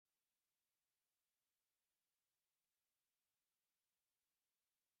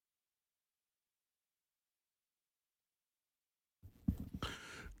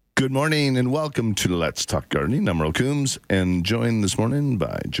Good morning and welcome to Let's Talk Gardening. I'm Earl Coombs and joined this morning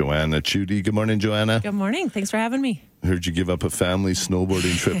by Joanna Chudy. Good morning, Joanna. Good morning. Thanks for having me. I heard you give up a family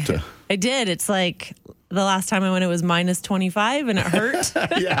snowboarding trip to... I did. It's like the last time I went, it was minus 25 and it hurt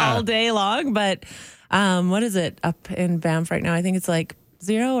all day long. But what is it up in Banff right now? I think it's like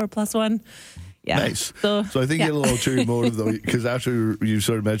 0 or +1. Yeah. Nice. So I think you get a little ulterior motive, though, because after you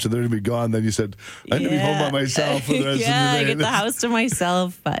sort of mentioned they're going to be gone, then you said, I'm going to be home by myself for the rest of the day. I get the house to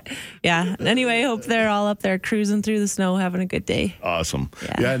myself. But yeah. Anyway, hope they're all up there cruising through the snow, having a good day. Awesome.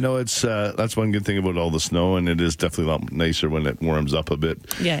 Yeah, no, it's that's one good thing about all the snow, and it is definitely a lot nicer when it warms up a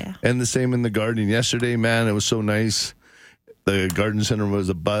bit. Yeah. And the same in the garden. Yesterday, man, it was so nice. The garden center was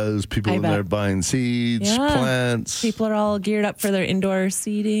a buzz. People in there buying seeds, plants. People are all geared up for their indoor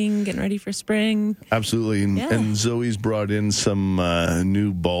seeding, getting ready for spring. Absolutely. And Zoe's brought in some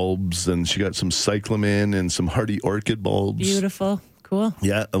new bulbs, and she got some cyclamen and some hardy orchid bulbs. Beautiful. Cool.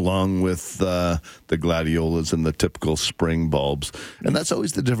 Yeah, along with the gladiolas and the typical spring bulbs. And that's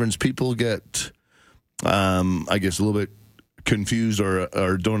always the difference. People get, I guess, a little bit confused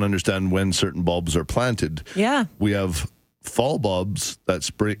or don't understand when certain bulbs are planted. Yeah. We have fall bulbs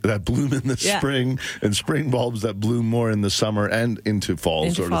that bloom in the spring, and spring bulbs that bloom more in the summer and into fall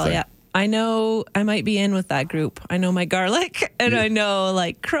of thing. Yeah. I know I might be in with that group. I know my garlic and I know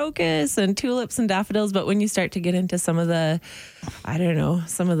like crocus and tulips and daffodils. But when you start to get into some of the, I don't know,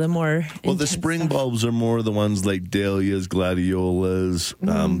 some of the more the spring bulbs are more the ones like dahlias, gladiolas,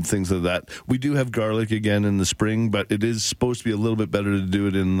 things like that. We do have garlic again in the spring, but it is supposed to be a little bit better to do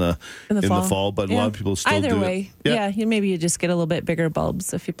it in the fall. But a lot of people still Either do way, it. Maybe you just get a little bit bigger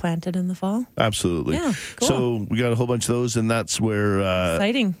bulbs if you plant it in the fall. Absolutely. Yeah, cool. So we got a whole bunch of those, and that's where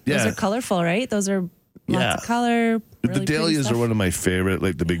exciting. Yeah. Those are colorful, right? Those are lots of color. The dahlias are one of my favorite,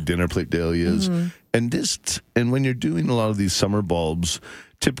 like the big dinner plate dahlias. And when you're doing a lot of these summer bulbs,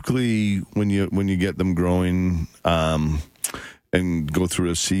 typically when you get them growing and go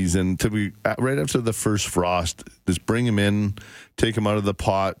through a season, typically right after the first frost, just bring them in, take them out of the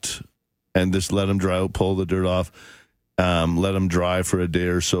pot, and just let them dry out, pull the dirt off, let them dry for a day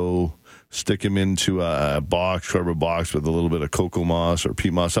or so. Stick them into a cardboard box with a little bit of cocoa moss or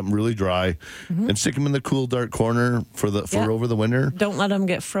peat moss, something really dry, and stick them in the cool, dark corner for over the winter. Don't let them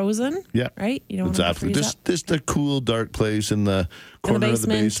get frozen. Yeah, right. You don't exactly. Want them Just a cool, dark place in the corner of the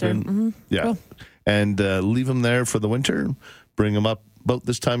basement. Yeah, cool. And leave them there for the winter. Bring them up about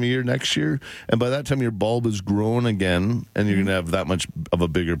this time of year next year, and by that time your bulb is grown again, and you're going to have that much of a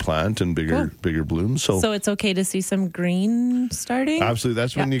bigger plant and bigger blooms. So it's okay to see some green starting. Absolutely,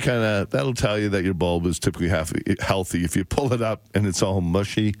 that's when you that'll tell you that your bulb is typically healthy. If you pull it up and it's all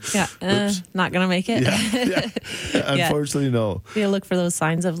mushy, not going to make it. Unfortunately, no. You look for those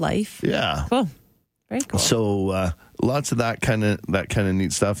signs of life. Yeah, cool. Very cool. So lots of that kind of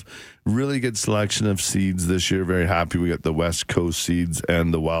neat stuff. Really good selection of seeds this year. Very happy. We got the West Coast seeds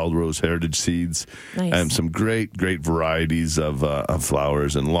and the Wild Rose Heritage seeds, and some great varieties of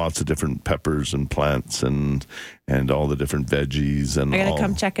flowers, and lots of different peppers and plants and all the different veggies. And I gotta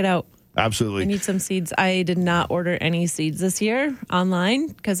come check it out. Absolutely. I need some seeds. I did not order any seeds this year online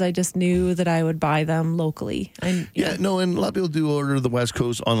because I just knew that I would buy them locally. And and a lot of people do order the West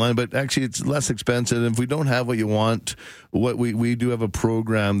Coast online, but actually it's less expensive. If we don't have what you want, we do have a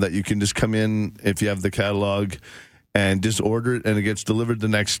program that you can just come in if you have the catalog and just order it, and it gets delivered the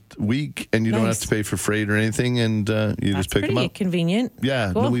next week, and you don't have to pay for freight or anything, and you just pick them up. Convenient.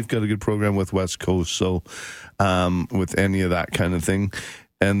 Yeah, cool. We've got a good program with West Coast, so with any of that kind of thing.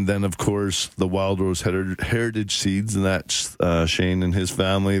 And then, of course, the Wild Rose Heritage Seeds, and that's Shane and his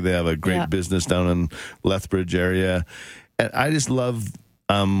family. They have a great business down in Lethbridge area. And I just love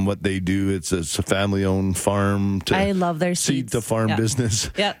what they do. It's a family-owned farm. I love their seed to farm business.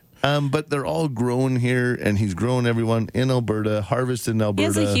 Yep. But they're all grown here, and he's grown everyone in Alberta, harvested in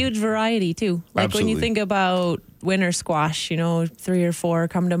Alberta. He has a huge variety, too. Like when you think about winter squash, 3 or 4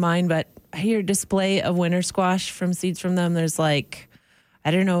 come to mind. But your display of winter squash from seeds from them, there's like... I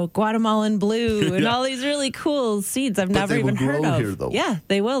don't know, Guatemalan blue and all these really cool seeds I've never even heard of. Here, though. Yeah,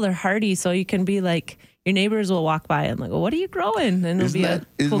 they will. They're hardy. So you can be like, your neighbors will walk by and like, well, what are you growing? And it'll be a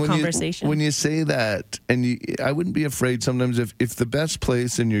cool conversation. When you say that, and I wouldn't be afraid sometimes if the best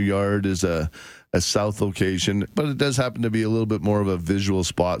place in your yard is a south location, but it does happen to be a little bit more of a visual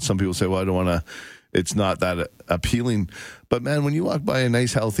spot. Some people say, well, I don't want to. It's not that appealing. But, man, when you walk by a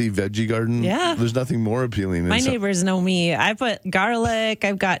nice, healthy veggie garden, there's nothing more appealing. My neighbors know me. I put garlic.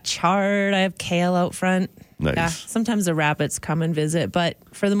 I've got chard. I have kale out front. Nice. Yeah, sometimes the rabbits come and visit. But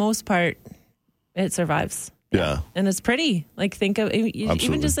for the most part, it survives. Yeah. And it's pretty. Like,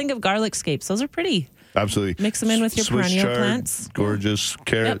 even just think of garlic scapes. Those are pretty. Absolutely. Mix them in with your Swiss perennial chard, plants. Gorgeous.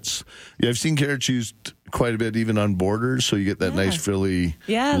 Carrots. Yeah, I've seen carrots used quite a bit even on borders, so you get that nice frilly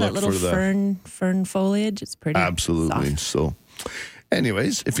that look little for fern foliage. It's pretty Absolutely. soft. So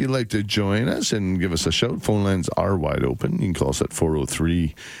anyways, if you'd like to join us and give us a shout, phone lines are wide open. You can call us at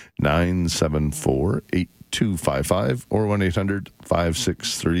 403-974-8255 or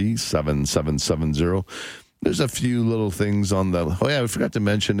 1-800-563-7770. There's a few little things on the... Oh, yeah, I forgot to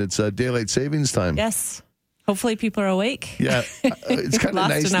mention it's daylight savings time. Yes. Hopefully people are awake. Yeah, it's kind of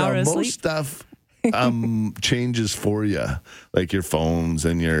nice an hour now. of Most sleep. stuff changes for you, like your phones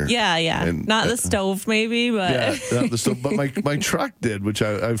and your... Yeah. And, Not the stove, maybe, but... Yeah, not the stove, but my truck did, which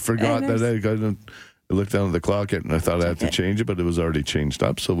I forgot nice. that I looked down at the clock and I thought I had to change it, but it was already changed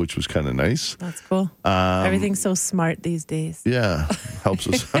up, so which was kind of nice. That's cool. Everything's so smart these days. Yeah, helps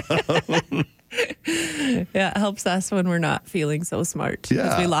us. Yeah, it helps us when we're not feeling so smart. Yeah.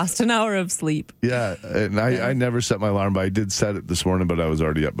 Because we lost an hour of sleep. Yeah, and I never set my alarm, but I did set it this morning, but I was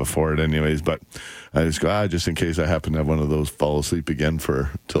already up before it anyways. But I just go, just in case I happen to have one of those fall asleep again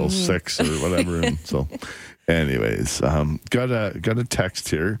till 6 or whatever. And so, anyways, got a text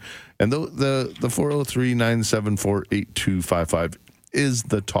here, and the 403-974-8255 is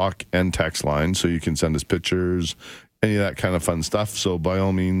the talk and text line, so you can send us pictures, any of that kind of fun stuff. So by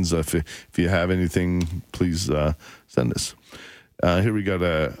all means, if you have anything, please send us. Here we got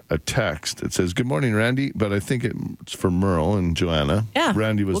a text. It says, "Good morning, Randy," but I think it's for Merle and Joanna. Yeah,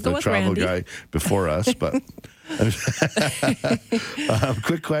 Randy was the travel guy before us, but...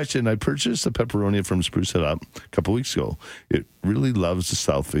 Quick question. I purchased a pepperoni from Spruce It Up a couple weeks ago. It really loves the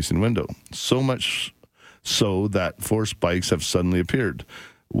south-facing window. So much so that 4 spikes have suddenly appeared.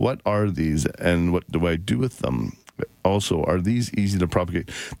 What are these, and what do I do with them? Also, are these easy to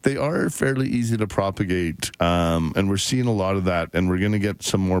propagate? They are fairly easy to propagate, and we're seeing a lot of that, and we're going to get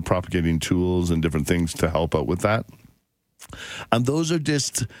some more propagating tools and different things to help out with that. And those are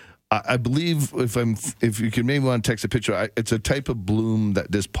just... I believe if you can maybe want to text a picture, it's a type of bloom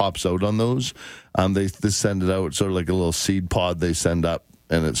that just pops out on those. They send it out, sort of like a little seed pod they send up,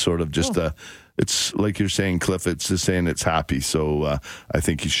 and it's sort of just it's like you're saying, Cliff, it's just saying it's happy. So I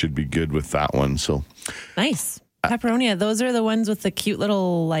think you should be good with that one. So nice. Peperonia, those are the ones with the cute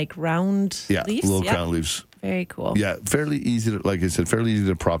little like round leaves? Little crown leaves. Very cool. Yeah, fairly easy to, like I said, fairly easy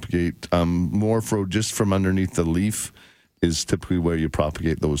to propagate. More just from underneath the leaf is typically where you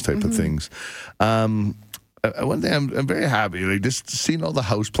propagate those type of things. One thing I'm very happy, like just seeing all the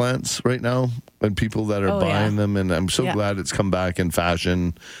house plants right now and people that are buying them, and I'm so glad it's come back in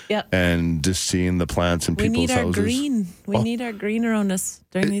fashion. Yep. And just seeing the plants in people's houses. We need our green around us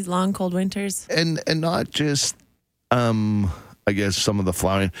during these long, cold winters. And not just I guess some of the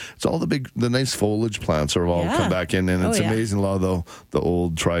flowering. It's all the nice foliage plants are all come back in, and it's amazing. A lot of the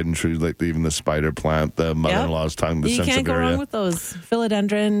old tried and true, like even the spider plant, the mother-in-law's tongue, the you can't go wrong with those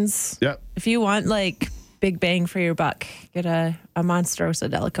philodendrons. Yeah. If you want like big bang for your buck, get a Monstrosa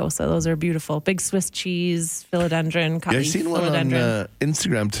delicosa. Those are beautiful. Big Swiss cheese, philodendron. Yeah, I seen one on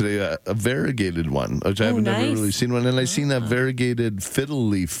Instagram today, a variegated one, which I haven't never really seen one, and I seen a variegated fiddle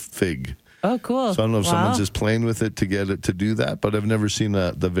leaf fig. Oh, cool. So I don't know if someone's just playing with it to get it to do that, but I've never seen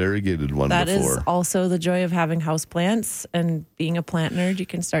the variegated one before. That is also the joy of having houseplants and being a plant nerd. You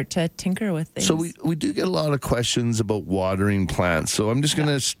can start to tinker with things. So we do get a lot of questions about watering plants. So I'm just going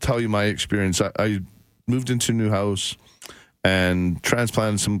to tell you my experience. I moved into a new house and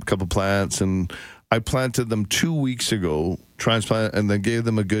transplanted a couple plants, and I planted them 2 weeks ago, and then gave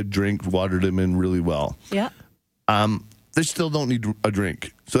them a good drink, watered them in really well. Yeah. They still don't need a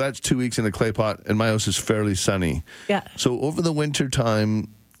drink. So that's 2 weeks in a clay pot, and my house is fairly sunny. Yeah. So over the winter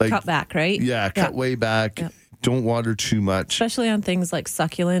time, cut back, right? Yeah, cut way back. Yeah. Don't water too much. Especially on things like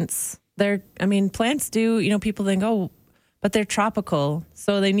succulents. Plants do, people think, but they're tropical,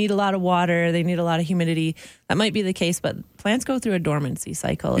 so they need a lot of water, they need a lot of humidity. That might be the case, but plants go through a dormancy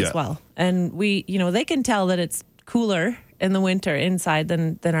cycle as well. And they can tell that it's cooler in the winter inside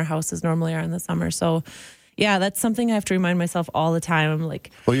than our houses normally are in the summer. So yeah, that's something I have to remind myself all the time. I'm like,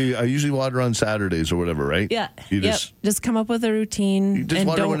 I usually water on Saturdays or whatever, right? Yeah. Just come up with a routine. You just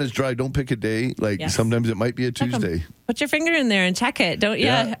water when it's dry. Don't pick a day. Sometimes it might be a Tuesday. Put your finger in there and check it.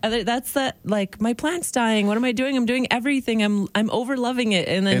 That's that. Like, my plant's dying. What am I doing? I'm doing everything. I'm over loving it,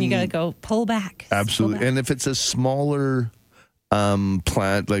 and then you gotta go pull back. Absolutely. Pull back. And if it's a smaller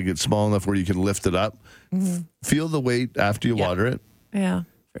plant, like it's small enough where you can lift it up, feel the weight after you water it. Yeah,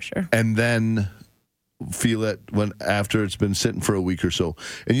 for sure. And then feel it after it's been sitting for a week or so,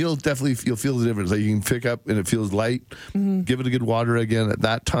 and you'll feel the difference. Like, you can pick up and it feels light. Give it a good water again at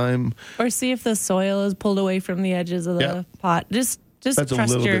that time, or see if the soil is pulled away from the edges of the pot. Just Just That's a trust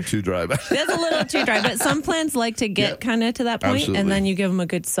little your, bit too dry. That's a little too dry, but some plants like to get kind of to that point, Absolutely. and then you give them a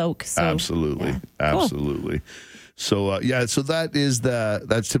good soak. So, Absolutely. yeah. Absolutely. Cool. So, so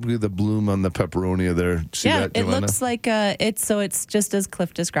that's typically the bloom on the peperonia there. See that, it Joanna? looks like it's just as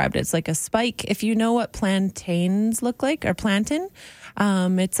Cliff described it. It's like a spike. If you know what plantains look like, or plantain,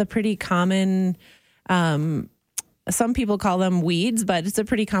 it's a pretty common, some people call them weeds, but it's a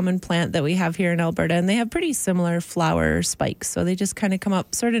pretty common plant that we have here in Alberta, and they have pretty similar flower spikes. So they just kind of come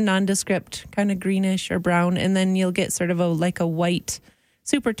up sort of nondescript, kind of greenish or brown, and then you'll get sort of a white,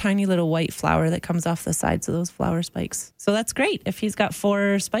 super tiny little white flower that comes off the sides of those flower spikes. So that's great. If he's got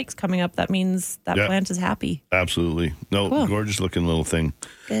 4 spikes coming up, that means that plant is happy. Absolutely. No, cool. Gorgeous looking little thing.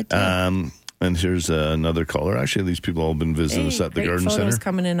 Good. And here's another caller. Actually, these people all been visiting us at the garden center. Photos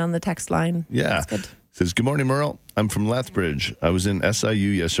coming in on the text line. Yeah. That's good. Says, good morning, Merle. I'm from Lethbridge. I was in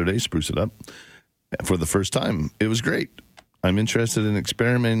SIU yesterday, spruce it up, for the first time. It was great. I'm interested in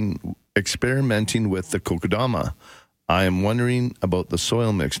experimenting with the kokedama. I am wondering about the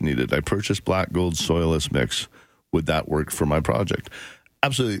soil mix needed. I purchased Black Gold Soilless Mix. Would that work for my project?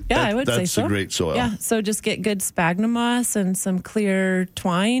 Absolutely. Yeah, I would say so. That's a great soil. Yeah, so just get good sphagnum moss and some clear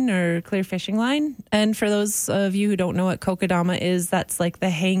twine or clear fishing line. And for those of you who don't know what kokedama is, that's like the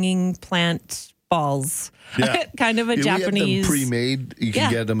hanging plant balls. Yeah. Kind of a Japanese. We have them pre-made. You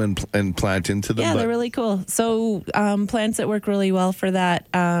can get them and plant into them. Yeah, they're really cool. So plants that work really well for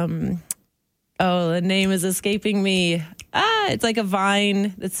that. The name is escaping me. It's like a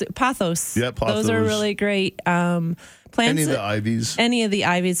vine. It's pothos. Yeah, pothos. Those are really great. Plants. Any of the ivies. Any of the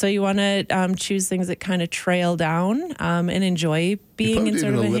ivies. So you want to choose things that kind of trail down and enjoy being in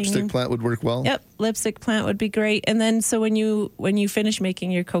sort of a lipstick hanging plant would work well. Yep, lipstick plant would be great. And then so when you finish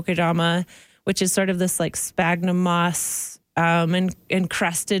making your kokedama, which is sort of this like sphagnum moss and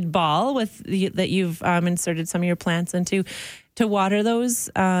encrusted ball that you've inserted some of your plants into, to water those,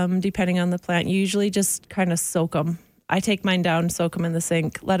 depending on the plant, you usually just kind of soak them. I take mine down, soak them in the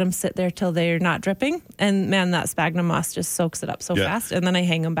sink, let them sit there till they're not dripping. And man, that sphagnum moss just soaks it up so fast. And then I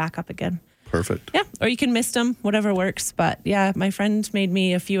hang them back up again. Perfect. Yeah. Or you can mist them, whatever works. But yeah, my friend made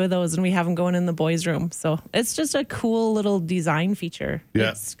me a few of those and we have them going in the boys' room. So it's just a cool little design feature.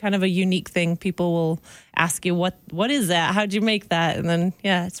 Yeah. It's kind of a unique thing. People will ask you, what is that? How'd you make that? And then,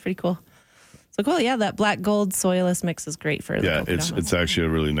 it's pretty cool. So cool. Yeah. That Black Gold Soilless Mix is great for the kokedama. It's actually a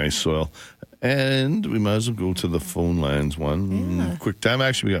really nice soil. And we might as well go to the phone lines one. Yeah. Quick time.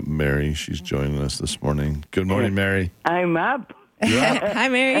 Actually, we got Mary. She's joining us this morning. Good morning, Mary. I'm up. You're up. Hi,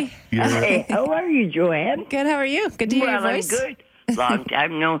 Mary. Hey, how are you, Joanne? Good. How are you? Good to hear your voice. I'm good. Long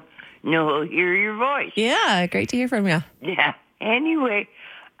time no hear your voice. Yeah. Great to hear from you. Yeah. Anyway,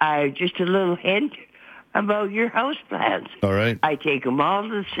 just a little hint about your house plants. All right. I take them all to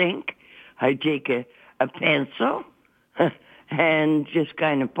the sink. I take a pencil and just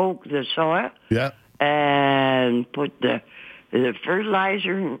kind of poke the soil. Yeah. And put the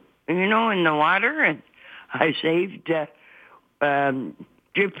fertilizer, in the water. And I saved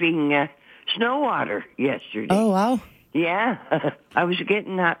dripping snow water yesterday. Oh, wow. Yeah. I was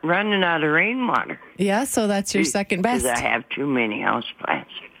running out of rainwater. Yeah, so that's your second best. Because I have too many houseplants.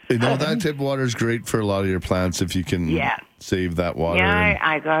 That type of water is great for a lot of your plants if you can save that water. Yeah,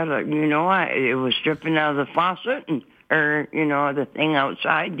 I got it. It was dripping out of the faucet or the thing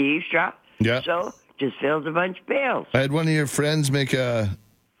outside, the eavesdrop. Yeah. So just filled a bunch of pails. I had one of your friends make a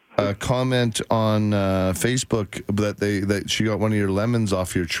comment on Facebook that she got one of your lemons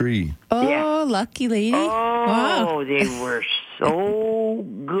off your tree. Oh, lucky lady. Oh, wow. They were so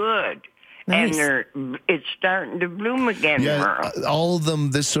good. Nice. And it's starting to bloom again. Yeah, all of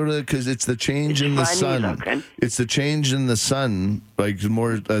them, because it's the change in the sun. Looking. It's the change in the sun, like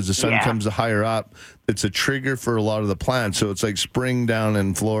more as the sun comes higher up. It's a trigger for a lot of the plants. So it's like spring down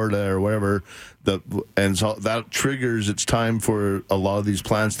in Florida or wherever. And so that triggers, it's time for a lot of these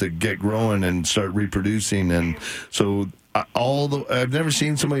plants to get growing and start reproducing. And so I've never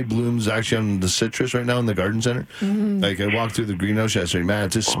seen so many blooms actually on the citrus right now in the garden center. Mm-hmm. Like I walked through the greenhouse yesterday, man, it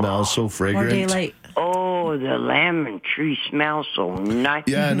just smells so fragrant. More daylight. Oh, the lemon tree smells so nice.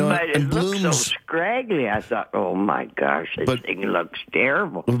 Yeah, no, but it and looks blooms so scraggly. I thought, oh my gosh, this thing looks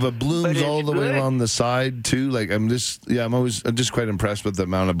terrible. But blooms all the way on the side too. Like I'm just quite impressed with the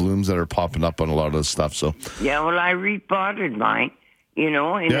amount of blooms that are popping up on a lot of this stuff. So yeah, well, I repotted mine, in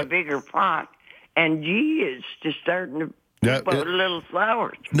a bigger pot, and it's just starting to. Put little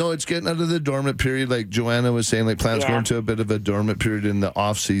flowers. No, it's getting out of the dormant period, like Joanna was saying. Like plants go into a bit of a dormant period in the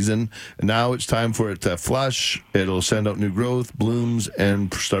off season, and now it's time for it to flush. It'll send out new growth, blooms,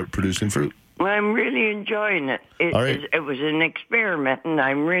 and start producing fruit. I'm really enjoying it. All right. It was an experiment, and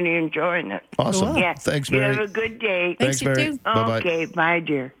I'm really enjoying it. Awesome. Cool. Yeah. Thanks, Mary. You have a good day. Thanks, you Mary. too. Bye-bye. Okay, bye,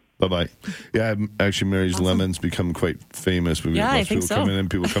 dear. Bye-bye. Yeah, actually, Mary's lemons become quite famous. We Yeah, get I lots of think people so. coming in.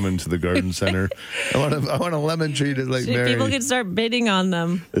 People come into the garden center. I want a lemon tree to like Mary. People can start bidding on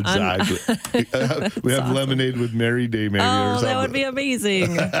them. Exactly. We have awesome. lemonade with Mary Day, maybe. or Oh, something. that would be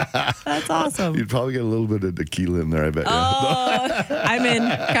amazing. That's awesome. You'd probably get a little bit of tequila in there, I bet. Oh, I'm in.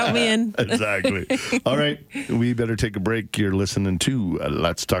 Count me in. Exactly. All right. We better take a break. You're listening to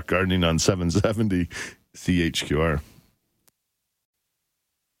Let's Talk Gardening on 770 CHQR.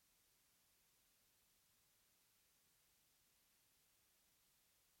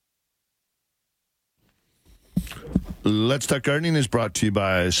 Let's Talk Gardening is brought to you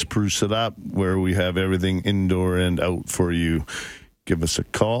by Spruce It Up, where we have everything indoor and out for you. Give us a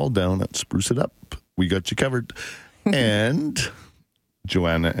call down at Spruce It Up. We got you covered. And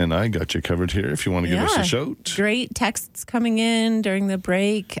Joanna and I got you covered here if you want to give us a shout. Great texts coming in during the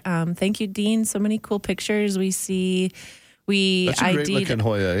break. Thank you, Dean. So many cool pictures we see. That's a great looking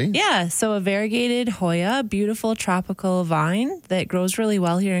Hoya, eh? Yeah, so a variegated Hoya, beautiful tropical vine that grows really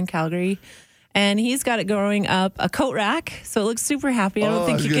well here in Calgary. And he's got it growing up a coat rack, so it looks super happy. I don't think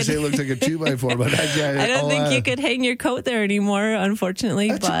I was you going to could. say it looks like a 2x4, but I don't think you could hang your coat there anymore,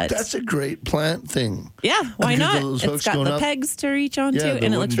 unfortunately. That's a great plant thing. Yeah, why Because not? those It's hooks got going the up. pegs to reach onto, Yeah, the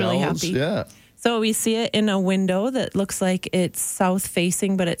and it looks wooden really dowels, happy. Yeah. So we see it in a window that looks like it's south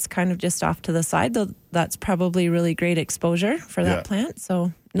facing, but it's kind of just off to the side. Though that's probably really great exposure for that plant.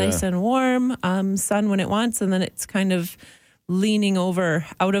 So nice and warm, sun when it wants, and then it's kind of leaning over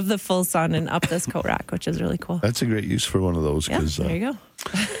out of the full sun and up this coat rack, which is really cool. That's a great use for one of those. Yeah, there you go.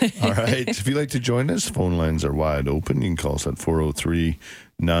 All right. If you'd like to join us, phone lines are wide open. You can call us at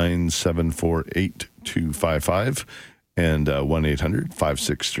 403-974-8255 and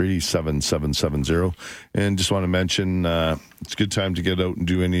 1-800-563-7770. And just want to mention it's a good time to get out and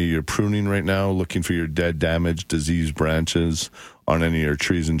do any of your pruning right now, looking for your dead, damaged, diseased branches on any of your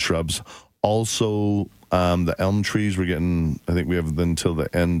trees and shrubs. Also, the elm trees, I think we have until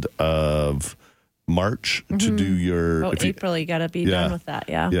the end of March to do your... April, you got to be done with that,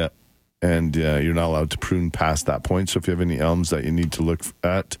 yeah. Yeah. And you're not allowed to prune past that point. So if you have any elms that you need to look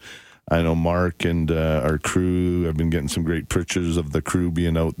at, I know Mark and our crew, I've been getting some great pictures of the crew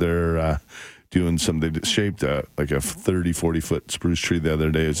being out there doing they shaped like a 30, 40-foot spruce tree the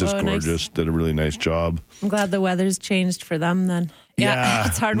other day. It's just gorgeous. Nice. Did a really nice job. I'm glad the weather's changed for them then. Yeah,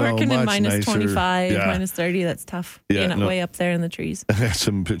 it's hard working in minus 25, minus 30. That's tough. Being way up there in the trees. I have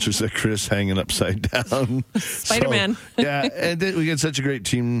some pictures of Chris hanging upside down. Spider-Man. Yeah, and we get such a great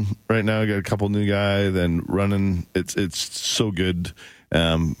team right now. We got a couple new guys and running. It's so good.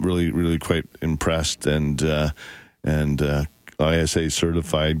 Really, really quite impressed and ISA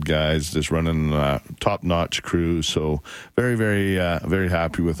certified guys just running top-notch crew. So very, very, very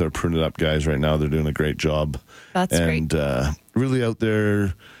happy with our printed up guys right now. They're doing a great job. That's great. And really out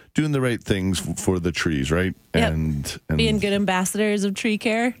there doing the right things for the trees, right? Yep. And being good ambassadors of tree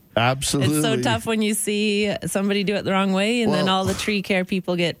care. Absolutely. It's so tough when you see somebody do it the wrong way, and then all the tree care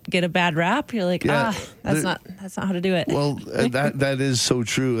people get a bad rap. You're like, that's not how to do it. Well, that is so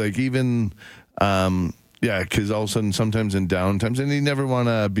true. Like even. Because all of a sudden, sometimes in downtimes, and you never want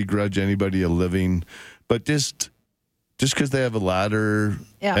to begrudge anybody a living, but just because they have a ladder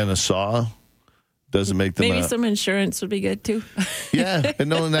and a saw doesn't make them. Maybe some insurance would be good too. Yeah,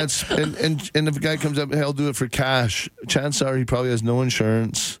 and that's and if a guy comes up, he'll do it for cash. Chances are he probably has no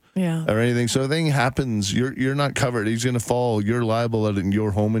insurance. Or anything. So if anything happens, you're not covered. He's going to fall. You're liable at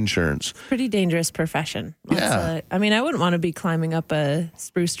your home insurance. Pretty dangerous profession. I mean, I wouldn't want to be climbing up a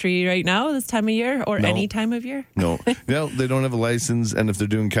spruce tree right now this time of year or any time of year. No, they don't have a license, and if they're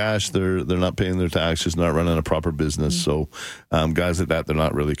doing cash, they're not paying their taxes, not running a proper business. So guys like that, they're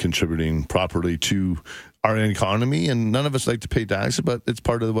not really contributing properly to our economy, and none of us like to pay taxes, but it's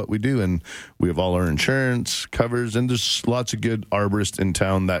part of what we do, and we have all our insurance covers, and there's lots of good arborists in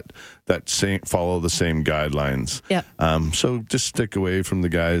town that follow the same guidelines. Yeah. So just stick away from the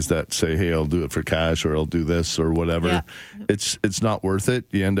guys that say, "Hey, I'll do it for cash," or "I'll do this," or whatever. Yeah. It's not worth it.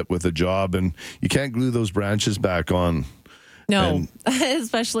 You end up with a job, and you can't glue those branches back on. No,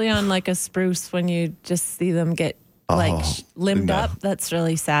 especially on like a spruce when you just see them get limbed up. That's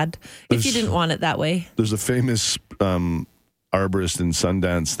really sad. If you didn't want it that way. There's a famous arborist in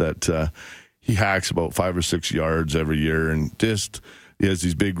Sundance that he hacks about 5 or 6 yards every year, and just he has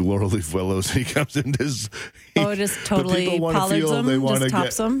these big laurel leaf willows. He comes in just totally pollards them, they want to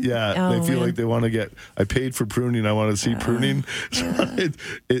tops get them. Yeah, they feel like they want to get. I paid for pruning. I want to see pruning. So and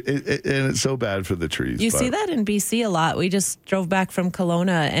it's so bad for the trees. You see that in BC a lot. We just drove back from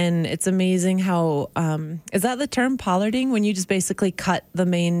Kelowna, and it's amazing how is that the term pollarding, when you just basically cut the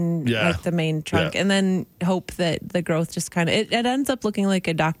main the main trunk and then hope that the growth just kind of it ends up looking like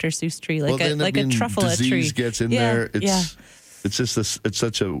a Dr. Seuss tree, like a truffle tree. Disease gets in there. It's just it's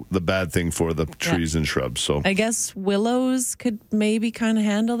such the bad thing for the trees and shrubs. So I guess willows could maybe kind of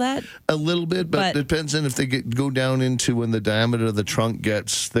handle that a little bit, but it depends on if they go down into when the diameter of the trunk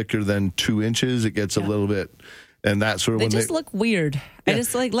gets thicker than 2 inches. It gets a little bit. And that sort of they just look weird. I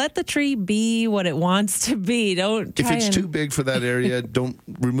just let the tree be what it wants to be. Don't try if it's too big for that area, don't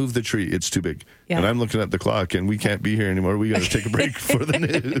remove the tree. It's too big. Yeah. And I'm looking at the clock, and we can't be here anymore. We got to take a break for the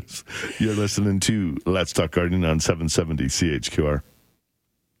news. You're listening to Let's Talk Gardening on 770 CHQR.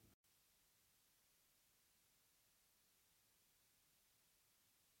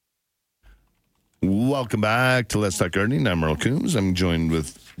 Welcome back to Let's Talk Gardening. I'm Merle Coombs. I'm joined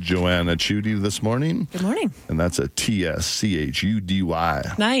with Joanna Chudy this morning. Good morning. And that's a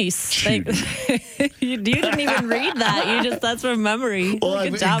TSCHUDY. Nice. You didn't even read that. That's from memory. Well,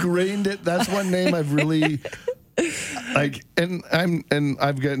 I've ingrained it. That's one name I've really like, and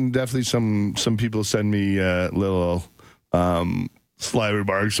I've gotten definitely some people send me little sly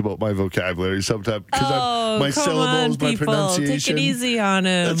remarks about my vocabulary sometimes because my syllables, my pronunciation. Take it easy on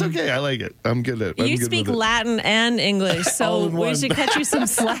him. That's okay. I like it. I'm good at it. You speak Latin and English, so we should cut you some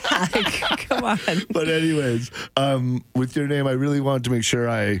slack. Come on. But anyways, with your name, I really wanted to make sure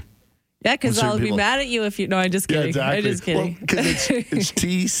Yeah, because I'll be mad at you if you. No, I'm just kidding. Yeah, exactly. I'm just kidding. Well, it's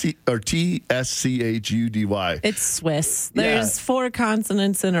TSCHUDY. It's Swiss. There's 4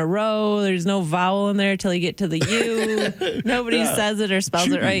 consonants in a row. There's no vowel in there till you get to the U. Nobody says it or spells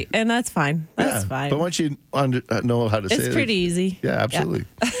it right, and that's fine. That's fine. But once you know how to say it, it's pretty easy. Yeah, absolutely.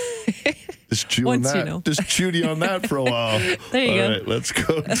 Yeah. Just chew on that. Just chew on that for a while. There you go. All right, let's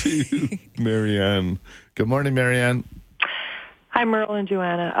go to Marianne. Good morning, Marianne. Hi, Merle and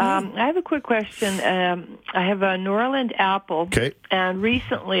Joanna. I have a quick question. I have a Norland apple, and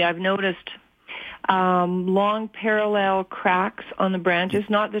recently I've noticed long parallel cracks on the branches,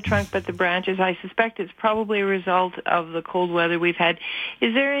 not the trunk, but the branches. I suspect it's probably a result of the cold weather we've had.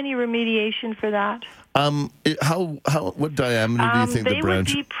 Is there any remediation for that? What diameter do you think the branch?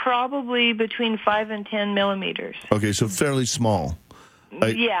 They would be probably between 5 and 10 millimeters. Okay, so fairly small.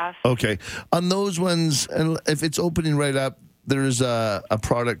 Yes. Okay. On those ones, and if it's opening right up, there's a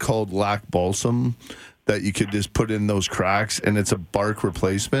product called Lac Balsam that you could just put in those cracks, and it's a bark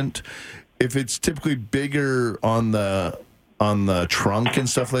replacement. If it's typically bigger on the trunk and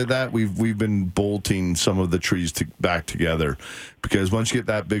stuff like that, we've been bolting some of the trees back together, because once you get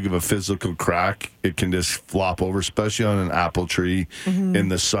that big of a physical crack, it can just flop over, especially on an apple tree in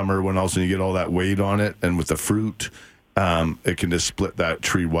the summer when also you get all that weight on it, and with the fruit, it can just split that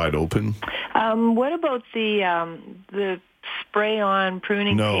tree wide open. What about the spray-on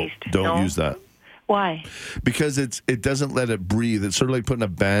pruning paste? No, don't use that. Why? Because it doesn't let it breathe. It's sort of like putting a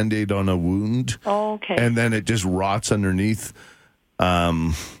Band-Aid on a wound. Oh, okay. And then it just rots underneath.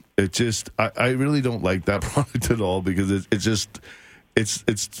 It really don't like that product at all, because it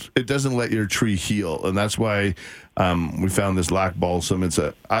doesn't let your tree heal, and that's why we found this Lac Balsam.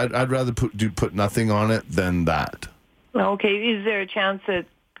 I'd rather put nothing on it than that. Okay. Is there a chance that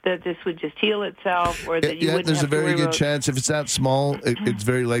this would just heal itself, or that you wouldn't there's have a very good chance. If it's that small, it's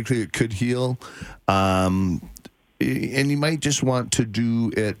very likely it could heal. And you might just want to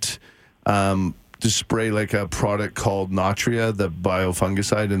do it, to spray like a product called Natria, the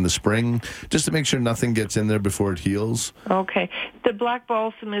biofungicide, in the spring, just to make sure nothing gets in there before it heals. Okay. The Black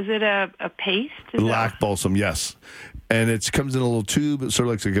Balsam, is it a paste? Black Balsam, yes. And it comes in a little tube. It sort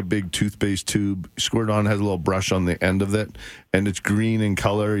of looks like a big toothpaste tube. Squirt on, has a little brush on the end of it, and it's green in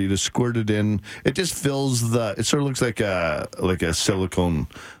color. You just squirt it in. It just fills it sort of looks like a silicone.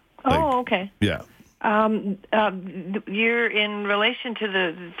 Okay. Yeah. You're in relation to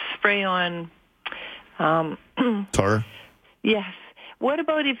the spray on tar? Yes. What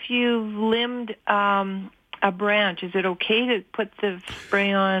about if you limbed a branch? Is it okay to put the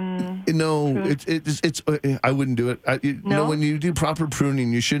spray on? No, it's I wouldn't do it. No, when you do proper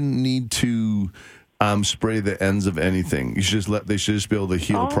pruning, you shouldn't need to spray the ends of anything. You should they should just be able to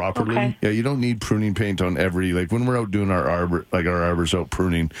heal properly. Okay. Yeah, you don't need pruning paint on every, like when we're out doing our arbors out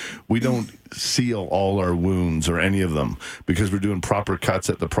pruning, we don't seal all our wounds or any of them, because we're doing proper cuts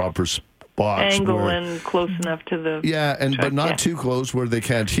at the proper spot spots. Angle and close enough to the but not too close where they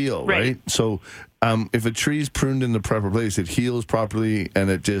can't heal, right? So if a tree's pruned in the proper place, it heals properly, and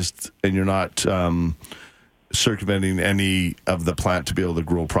you're not circumventing any of the plant to be able to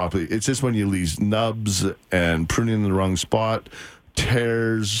grow properly. It's just when you leave nubs and pruning in the wrong spot,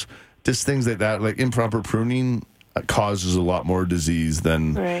 tears, just things like that, like improper pruning causes a lot more disease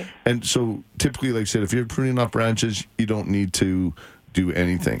than. Right. And so typically, like I said, if you're pruning off branches, you don't need to do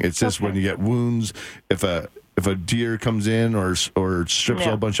anything. It's just when you get wounds, if a deer comes in or strips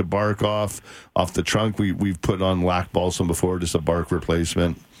a bunch of bark off the trunk, we've put on lac balsam before, just a bark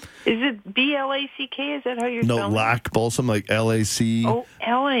replacement. Is it BLACK? Is that how you're spelling? No, lac balsam, like LAC. Oh,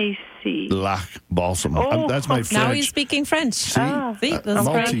 LAC. Lac balsam. Oh, that's my French. Now he's speaking French. See? See? That's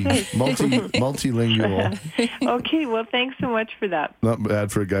multilingual. Okay, well, thanks so much for that. Not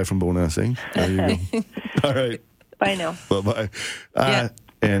bad for a guy from Bowness, eh? There you go. All right. Bye now. Bye-bye.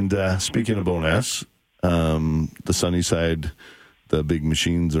 And speaking of Bowness, the Sunnyside, the big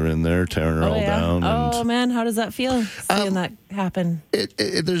machines are in there tearing her all down. Oh, man, how does that feel, seeing that happen?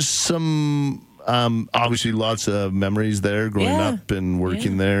 There's some, obviously lots of memories there growing up and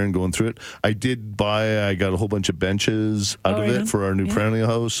working there and going through it. I got a whole bunch of benches out of it for our new perennial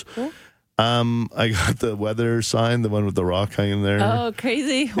house. Cool. I got the weather sign, the one with the rock hanging there. Oh,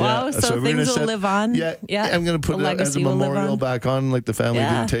 crazy. Wow. So things will live on. Yeah. I'm going to put it as a memorial back on, like the family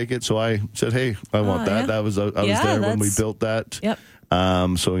didn't take it. So I said, hey, I want that. That was I was there when we built that. Yep. So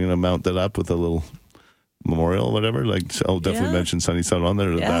I'm going to mount that up with a little memorial or whatever. Like, I'll definitely mention Sunnyside on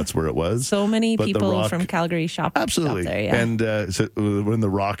there. That's where it was. So many people from Calgary shop absolutely there. Yeah. And so when the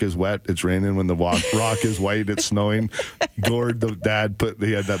rock is wet, it's raining. When the rock is white, it's snowing. Gord, the dad,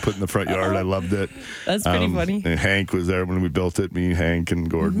 he had that put in the front yard. I loved it. That's pretty funny. And Hank was there when we built it. Me, Hank, and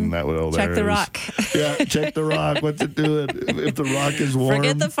Gordon. That was all there. Check the rock. Check the rock. What's it doing? If the rock is warm,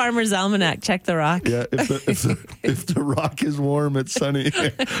 forget the Farmer's Almanac. Check the rock. Yeah. If the rock is warm, it's sunny.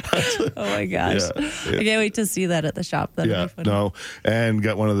 Oh my gosh! I can't wait to see that at the shop. That'd be funny. No, and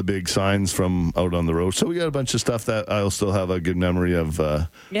got one of the big signs from out on the road. So we got a bunch of stuff that I'll still have a good memory of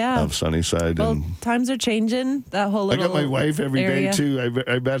Sunnyside. Well, and times are changing. That whole little I got my wife every day too.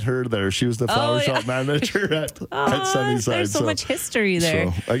 I met her there. She was the flower shop manager at Sunnyside. There's so much history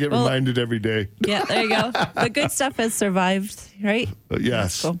there. So I get reminded every day. Yeah, there you go. The good stuff has survived, right?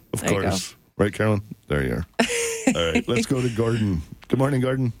 Yes, cool. Of course. Right, Carolyn? There you are. All right, let's go to Gordon. Good morning,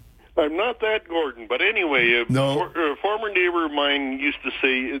 Gordon. I'm not that Gordon, but anyway, a former neighbor of mine used to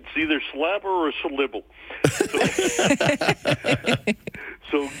say it's either slabber or syllable.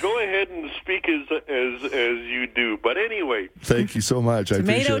 So go ahead and speak as you do. But anyway, thank you so much.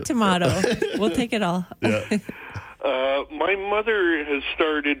 Tomato. We'll take it all. Yeah. My mother has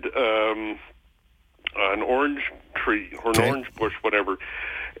started an orange tree or an orange bush, whatever.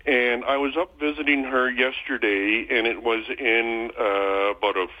 And I was up visiting her yesterday, and it was in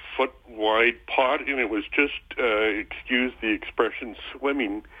about a foot-wide pot, and it was just, excuse the expression,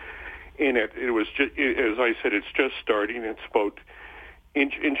 swimming in it. It was just, as I said, it's just starting. It's about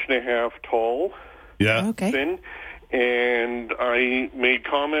inch and a half tall, thin. And I made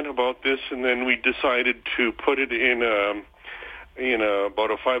comment about this, and then we decided to put it in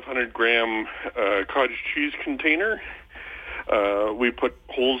about a 500-gram cottage cheese container. We put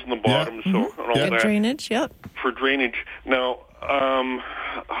holes in the bottom, and all that. Drainage, for drainage. Now,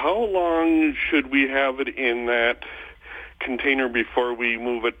 how long should we have it in that container before we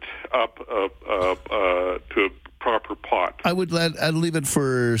move it up to a proper pot? I'd leave it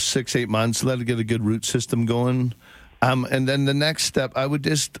for 6-8 months. Let it get a good root system going. And then the next step, I would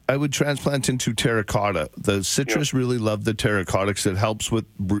transplant into terracotta. The citrus really love the terracotta because it helps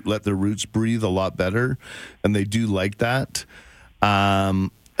let the roots breathe a lot better, and they do like that. And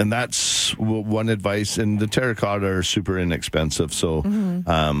that's one advice. And the terracotta are super inexpensive, so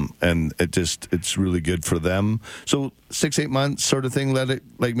and it's really good for them. So 6-8 months sort of thing. Let it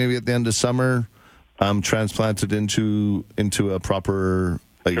maybe at the end of summer, transplant it into a proper.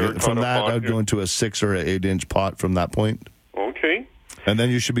 From that, I'd go into a 6 or 8 inch pot from that point. Okay. And then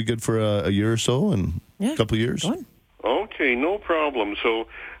you should be good for a year or so and a couple of years. Okay, no problem. So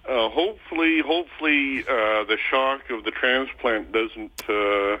hopefully the shock of the transplant doesn't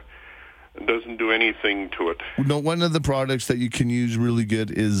do anything to it. No, one of the products that you can use really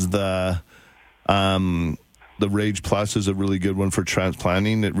good is the Rage Plus is a really good one for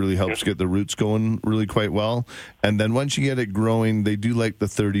transplanting. It really helps get the roots going really quite well. And then once you get it growing, they do like the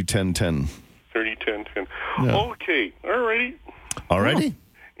 30-10-10. 30-10-10. Yeah. Okay. All righty. All righty.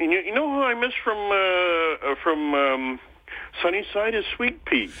 And you know who I miss from Sunnyside is Sweet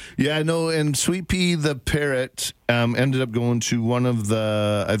Pea. Yeah, no, and Sweet Pea the parrot ended up going to one of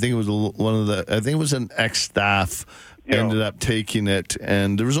the. I think it was an ex-staff. Ended up taking it,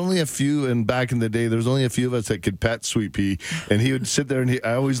 and there was only a few. And back in the day, there was only a few of us that could pet Sweet Pea, and he would sit there, and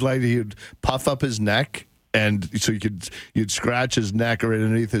I always liked he would puff up his neck. And so you'd scratch his neck right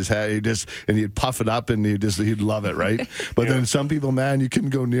underneath his head. He'd puff it up, and he'd love it, right? But then some people, man, you couldn't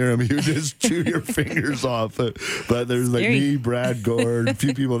go near him. He would just chew your fingers off. But there's like me, Brad Gord, a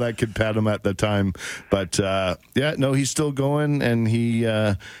few people that could pet him at the time. But he's still going, and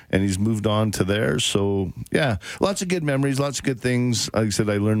he's moved on to there. So yeah, lots of good memories, lots of good things. Like I said,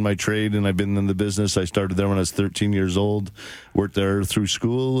 I learned my trade, and I've been in the business. I started there when I was 13 years old. Worked there through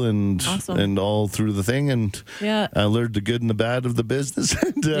school and all through the thing. And I learned the good and the bad of the business,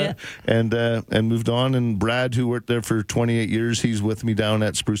 and moved on. And Brad, who worked there for 28 years, he's with me down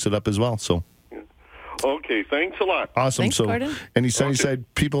at Spruce It Up as well. So, okay, thanks a lot. Awesome. Thanks, Gordon. Any Sunnyside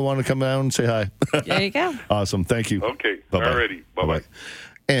people want to come down and say hi? There you go. Awesome. Thank you. Okay. Bye-bye. Alrighty. Bye-bye.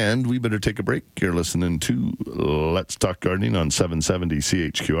 And we better take a break. You're listening to Let's Talk Gardening on 770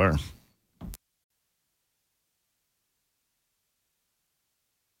 CHQR.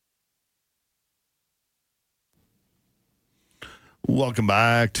 Welcome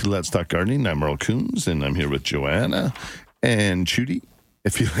back to Let's Talk Gardening. I'm Merle Coons, and I'm here with Joanna and Judy.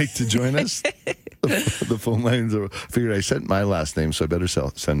 If you'd like to join us, the phone lines are. Figured I sent my last name, so I better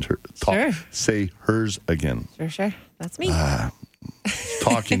send her. Say hers again. Sure. That's me.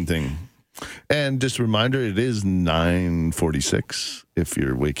 Talking thing. And just a reminder, it is 9:46. If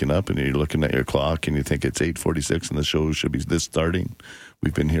you're waking up and you're looking at your clock and you think it's 8:46 and the show should be this starting,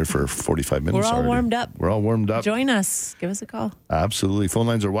 we've been here for 45 minutes. We're all warmed up. We're all warmed up. Join us. Give us a call. Absolutely. Phone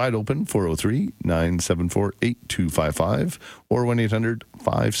lines are wide open, 403-974-8255 or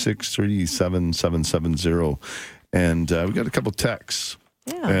 1-800-563-7770. And we got a couple texts.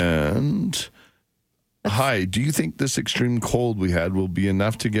 Yeah. And... Hi, do you think this extreme cold we had will be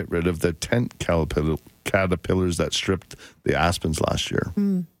enough to get rid of the tent caterpillars that stripped the aspens last year?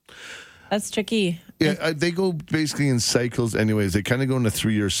 That's tricky. Yeah, they go basically in cycles anyways. They kind of go in a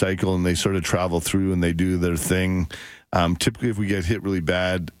 3-year cycle, and they sort of travel through, and they do their thing. Typically, if we get hit really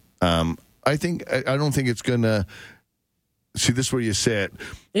bad, I don't think it's going to... See, this is where you say it.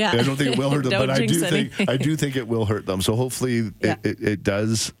 Yeah. I don't think it will hurt them, but I do think it will hurt them. So hopefully it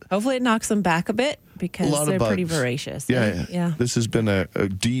does. Hopefully it knocks them back a bit because they're pretty voracious. Yeah. This has been a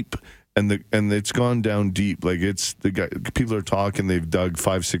deep, and it's gone down deep. Like people are talking, they've dug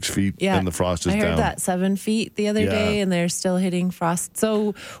 5-6 feet, and the frost is down. I heard that 7 feet the other day, and they're still hitting frost.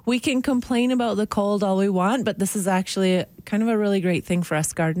 So we can complain about the cold all we want, but this is actually kind of a really great thing for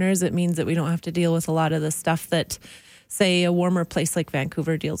us gardeners. It means that we don't have to deal with a lot of the stuff that, say, a warmer place like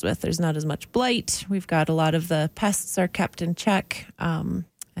Vancouver deals with. There's not as much blight. We've got a lot of the pests are kept in check.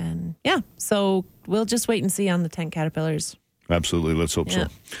 So we'll just wait and see on the tent caterpillars. Absolutely. Let's hope so.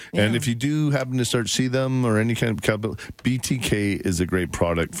 And if you do happen to start to see them or any kind of caterpillar, BTK is a great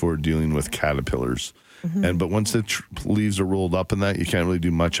product for dealing with caterpillars. But once the leaves are rolled up in that, you can't really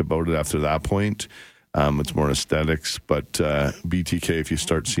do much about it after that point. It's more aesthetics, but BTK, if you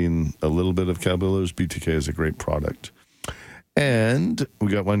start seeing a little bit of caterpillars, BTK is a great product. And we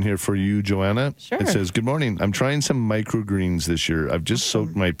got one here for you, Joanna. Sure. It says, good morning. I'm trying some microgreens this year. I've just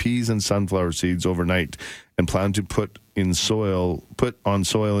soaked my peas and sunflower seeds overnight and plan to put on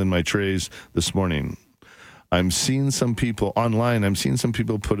soil in my trays this morning. I'm seeing some people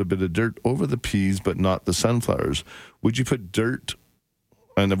put a bit of dirt over the peas, but not the sunflowers. Would you put dirt?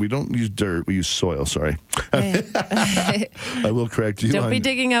 And we don't use dirt, we use soil, sorry. I will correct you. Don't be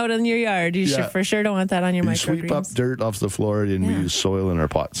digging out in your yard. You should for sure don't want that on your microgreens. Sweep up dirt off the floor, and we use soil in our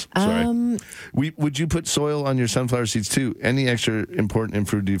pots. Sorry. Would you put soil on your sunflower seeds too? Any extra important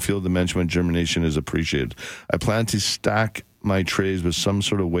info do you feel the mention of germination is appreciated? I plan to stack my trays with some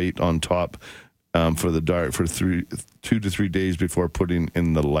sort of weight on top for the dark for 2 to 3 days before putting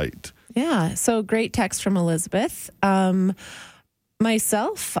in the light. Yeah, so great text from Elizabeth.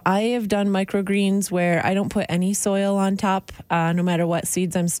 Myself, I have done microgreens where I don't put any soil on top, no matter what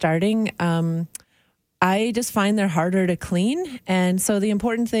seeds I'm starting. I just find they're harder to clean. And so the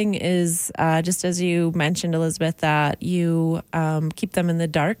important thing is, just as you mentioned, Elizabeth, that you keep them in the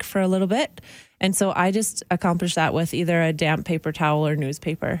dark for a little bit. And so I just accomplish that with either a damp paper towel or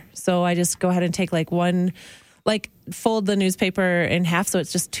newspaper. So I just go ahead and take fold the newspaper in half so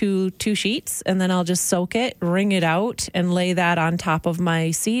it's just two sheets, and then I'll just soak it, wring it out, and lay that on top of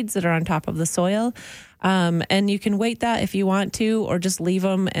my seeds that are on top of the soil. And you can wait that if you want to, or just leave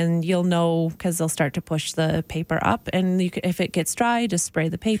them and you'll know because they'll start to push the paper up. And if it gets dry, just spray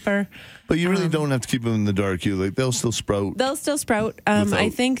the paper. But you really don't have to keep them in the dark. They'll still sprout. They'll still sprout. I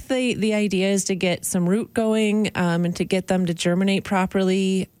think the idea is to get some root going and to get them to germinate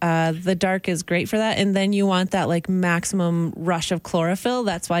properly. The dark is great for that. And then you want that like maximum rush of chlorophyll.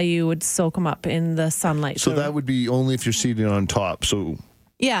 That's why you would soak them up in the sunlight. So that would be only if you're seeding on top. So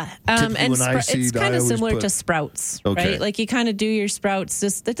yeah, and it's kind of similar to sprouts, right? Like you kind of do your sprouts.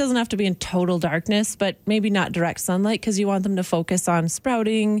 Just it doesn't have to be in total darkness, but maybe not direct sunlight because you want them to focus on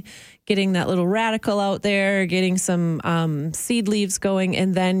sprouting, getting that little radicle out there, getting some seed leaves going,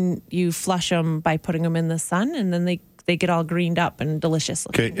 and then you flush them by putting them in the sun, and then they get all greened up and delicious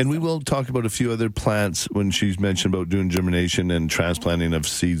looking. Okay, and we will talk about a few other plants when she's mentioned about doing germination and transplanting of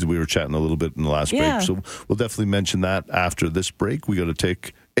seeds. We were chatting a little bit in the last break, so we'll definitely mention that after this break. We got to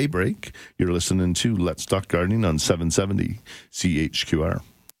take a break. You're listening to Let's Talk Gardening on 770 CHQR.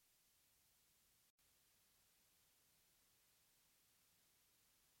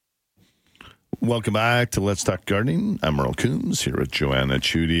 Welcome back to Let's Talk Gardening. I'm Merle Coombs here with Joanna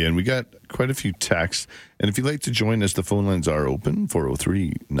Chudy, and we got quite a few texts. And if you'd like to join us, the phone lines are open,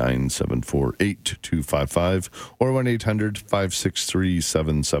 403-974-8255 or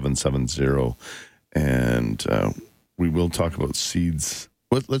 1-800-563-7770. And we will talk about seeds.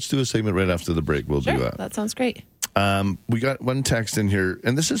 Let's do a segment right after the break. We'll do that. That sounds great. We got one text in here,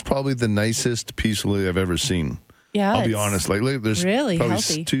 and this is probably the nicest peace lily I've ever seen. Yeah, I'll be honest. Like, there's really probably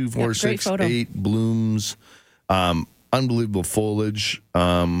healthy. 2, 4, 6, 8 blooms, unbelievable foliage,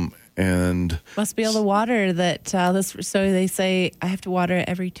 and must be all the water that so they say I have to water it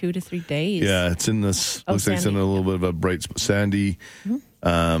every 2 to 3 days. Yeah, it's in this. Looks like it's in a little bit of a bright sandy.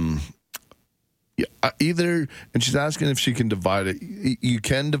 Mm-hmm. Either, and she's asking if she can divide it. You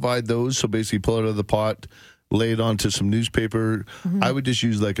can divide those. So basically, pull it out of the pot, lay it onto some newspaper. Mm-hmm. I would just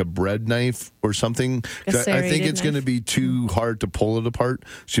use like a bread knife or something. I think it's going to be too hard to pull it apart.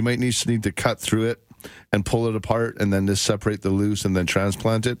 So you might need to cut through it and pull it apart and then just separate the loose and then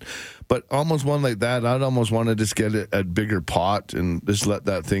transplant it. But almost one like that, I'd almost want to just get a bigger pot and just let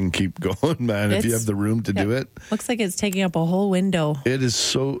that thing keep going, man, if you have the room to do it. Looks like it's taking up a whole window. It is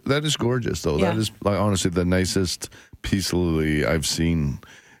that is gorgeous, though. Yeah. That is, like, honestly, the nicest peace lily I've seen.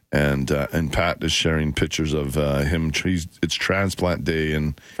 And Pat is sharing pictures of him. It's transplant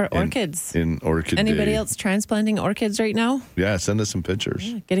day for orchids. In orchid Anybody day. else transplanting orchids right now? Yeah, send us some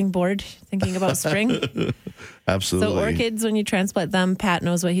pictures. Yeah, getting bored, thinking about spring. Absolutely. So orchids, when you transplant them, Pat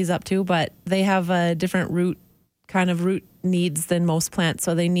knows what he's up to, but they have a different root needs than most plants,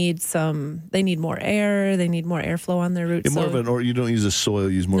 so they need more air, they need more airflow on their roots. You don't use a soil,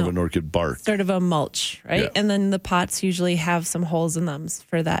 you use more of an orchid bark. Sort of a mulch, right? Yeah. And then the pots usually have some holes in them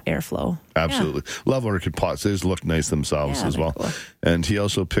for that airflow. Absolutely. Yeah. Love orchid pots. They just look nice themselves as well. Cool. And he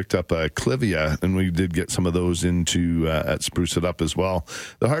also picked up a clivia, and we did get some of those into at Spruce It Up as well.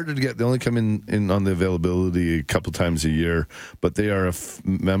 They're harder to get. They only come in on the availability a couple times a year, but they are a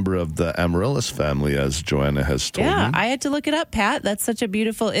member of the Amaryllis family, as Joanna has told me. Yeah, I had to look it up, Pat. That's such a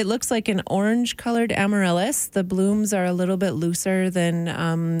beautiful, it looks like an orange-colored amaryllis. The blooms are a little bit looser than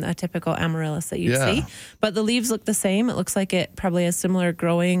a typical amaryllis that you'd see. But the leaves look the same. It looks like it probably has similar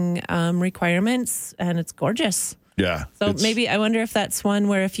growing requirements, and it's gorgeous. Yeah. So maybe, I wonder if that's one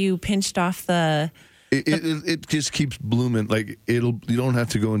where if you pinched off it just keeps blooming. Like, you don't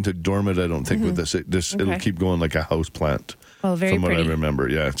have to go into dormant, I don't think, with this. It'll keep going like a house plant. Oh, very from what pretty. I remember.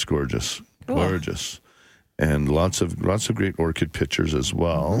 Yeah, it's gorgeous. Cool. Gorgeous. And lots of great orchid pictures as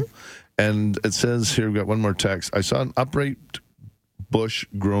well. Mm-hmm. And it says here, we've got one more text. I saw an upright bush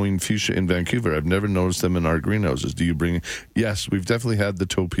growing fuchsia in Vancouver. I've never noticed them in our greenhouses. Do you bring? Yes, we've definitely had the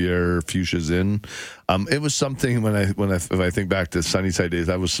Taupier fuchsias in. It was something if I think back to Sunnyside days,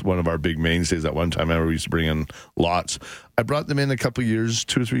 that was one of our big mainstays at one time. I remember we used to bring in lots. I brought them in a couple years,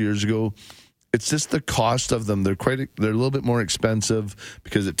 2 or 3 years ago. It's just the cost of them. They're a little bit more expensive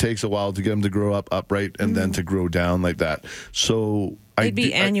because it takes a while to get them to grow up upright and then to grow down like that. So they'd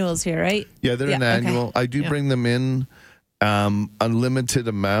be annuals here, right? Yeah, they're an annual. Okay. I do bring them in unlimited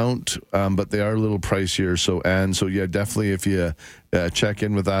amount, but they are a little pricier. So yeah, definitely if you check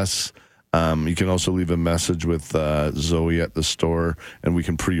in with us, you can also leave a message with Zoe at the store, and we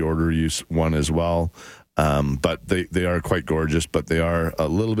can pre-order you one as well. But they are quite gorgeous, but they are a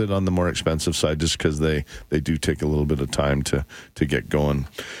little bit on the more expensive side just because they do take a little bit of time to get going.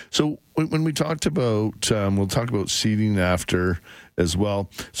 So when we talked about, we'll talk about seeding after as well.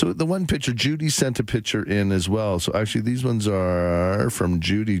 So the one picture, Judy sent a picture in as well. So actually, these ones are from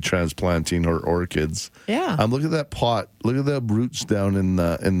Judy transplanting her orchids. Yeah. Look at that pot. Look at the roots down in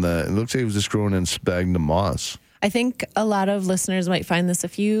the. It looks like it was just growing in sphagnum moss. I think a lot of listeners might find this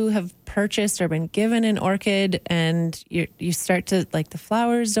if you have purchased or been given an orchid and you start to, like, the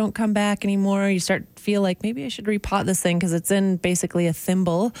flowers don't come back anymore. You start to feel like maybe I should repot this thing because it's in basically a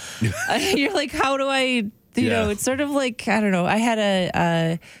thimble. You're like, how do I, you know, it's sort of like, I don't know. I had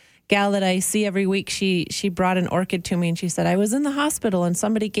a gal that I see every week. She brought an orchid to me and she said, I was in the hospital and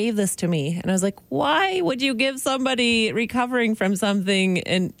somebody gave this to me. And I was like, why would you give somebody recovering from something?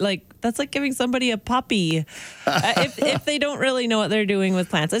 And like, that's like giving somebody a puppy if they don't really know what they're doing with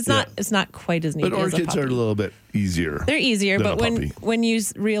plants. It's not quite as neat. But orchids are a little bit easier. They're easier, but when you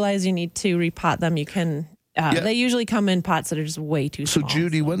realize you need to repot them, you can. They usually come in pots that are just way too small. So,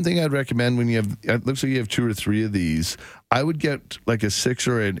 Judy, one thing I'd recommend when you have, it looks like you have 2 or 3 of these, I would get like a 6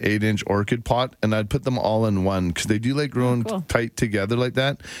 or an 8-inch orchid pot, and I'd put them all in one because they do like growing tight together like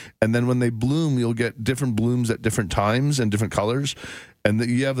that. And then when they bloom, you'll get different blooms at different times and different colors. And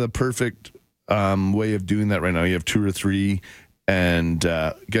you have the perfect way of doing that right now. You have 2 or 3. And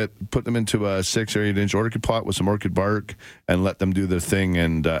put them into a 6 or 8-inch orchid pot with some orchid bark and let them do their thing.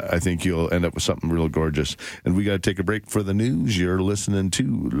 And I think you'll end up with something real gorgeous. And we got to take a break for the news. You're listening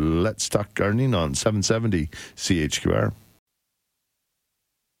to Let's Talk Gardening on 770 CHQR.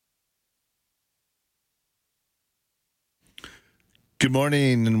 Good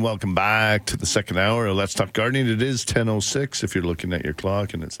morning and welcome back to the second hour of Let's Talk Gardening. It is 10:06 if you're looking at your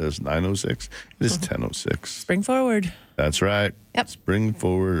clock and it says 9:06. It is 10:06. Spring forward. That's right. Yep. Spring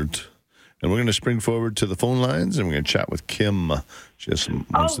forward. And we're going to spring forward to the phone lines and we're going to chat with Kim. She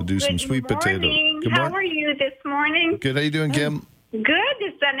wants to do some sweet potato. Good morning. How are you this morning? Good. How you doing, Kim? Good.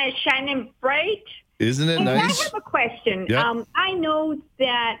 The sun is shining bright. Isn't it nice? I have a question. Yep. I know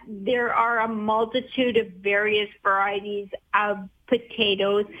that there are a multitude of various varieties of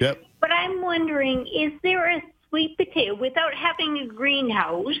potatoes. Yep. But I'm wondering, is there a sweet potato, without having a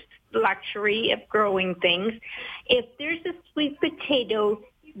greenhouse, luxury of growing things, if there's a sweet potato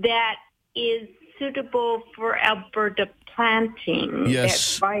that is suitable for Alberta planting,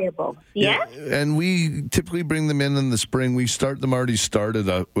 that's viable? Yes? Yeah. And we typically bring them in the spring. We start them already started,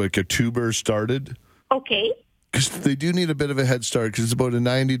 like a tuber started. Okay. Because they do need a bit of a head start because it's about a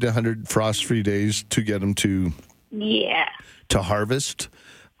 90 to 100 frost-free days to get them to harvest.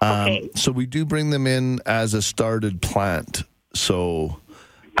 Okay. So we do bring them in as a started plant. So,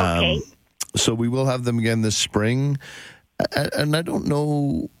 so we will have them again this spring. And I don't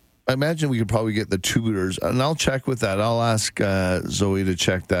know. I imagine we could probably get the tubers, and I'll check with that. I'll ask Zoe to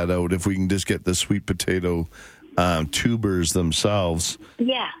check that out if we can just get the sweet potato tubers themselves.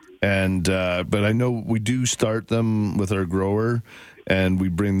 Yeah. And but I know we do start them with our grower, and we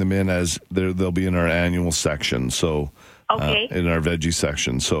bring them in as they'll be in our annual section. So in our veggie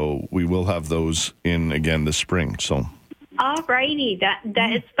section. So we will have those in again this spring. So. All righty, that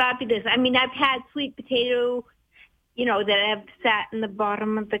is fabulous. I mean, I've had sweet potato, that have sat in the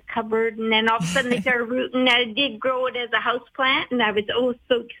bottom of the cupboard, and then all of a sudden they started rooting. I did grow it as a house plant, and I was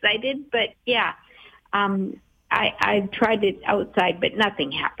so excited. But yeah, I tried it outside, but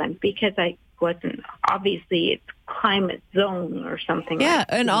nothing happened because I wasn't, obviously it's climate zone or something. Yeah,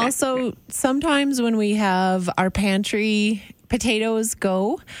 and also sometimes when we have our pantry potatoes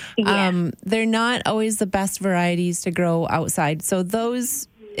go, they're not always the best varieties to grow outside. So those,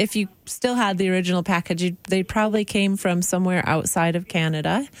 if you still had the original package, they probably came from somewhere outside of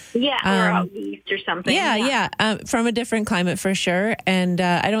Canada. Yeah, or out east or something. From a different climate for sure. And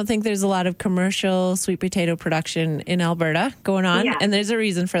I don't think there's a lot of commercial sweet potato production in Alberta going on. Yeah. And there's a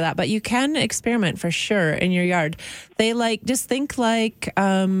reason for that. But you can experiment for sure in your yard. They just think like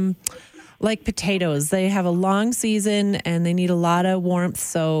potatoes. They have a long season and they need a lot of warmth.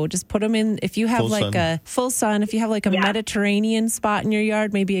 So just put them in, if you have a full sun, if you have like a Mediterranean spot in your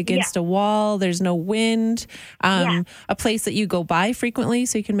yard, maybe against a wall, there's no wind, a place that you go by frequently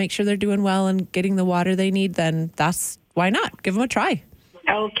so you can make sure they're doing well and getting the water they need, then why not? Give them a try.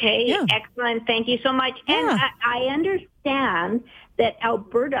 Okay, excellent. Thank you so much. And I understand that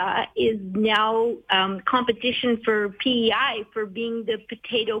Alberta is now competition for PEI for being the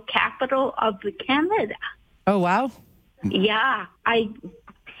potato capital of Canada. Oh, wow. Yeah, I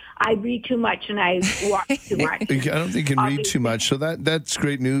read too much and I watch too much. I don't think you can read too much. So that's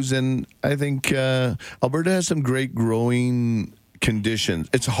great news. And I think Alberta has some great growing conditions.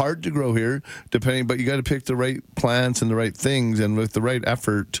 It's hard to grow here, but you got to pick the right plants and the right things. And with the right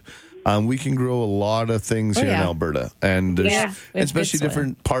effort, we can grow a lot of things here in Alberta, and there's especially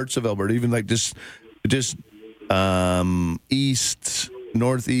different parts of Alberta, even like just east,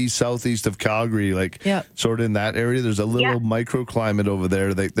 northeast, southeast of Calgary, like sort of in that area. There's a little microclimate over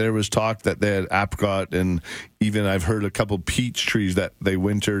there. There was talk that they had apricot, and even I've heard a couple peach trees that they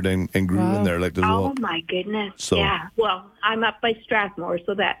wintered and grew in there. Like my goodness! So, well, I'm up by Strathmore,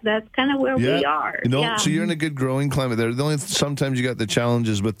 so that's kind of where we are. So you're in a good growing climate there. The only sometimes you got the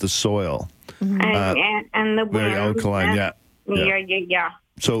challenges with the soil and the very alkaline. Yeah.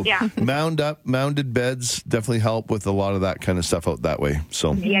 So mounded beds definitely help with a lot of that kind of stuff out that way.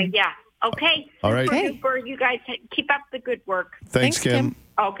 So okay. All right. Super. You guys keep up the good work. Thanks, Kim.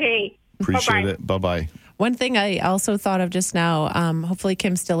 Okay. Appreciate it. Bye-bye. One thing I also thought of just now, hopefully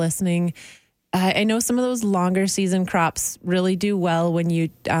Kim's still listening. I know some of those longer season crops really do well when you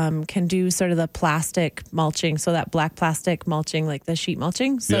can do sort of the plastic mulching. So that black plastic mulching, like the sheet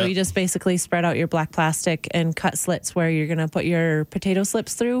mulching. So you just basically spread out your black plastic and cut slits where you're going to put your potato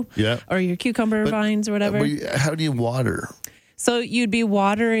slips through or your cucumber vines or whatever. How do you water? So you'd be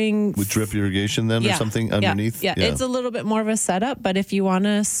watering with drip irrigation then or something underneath? Yeah, it's a little bit more of a setup, but if you want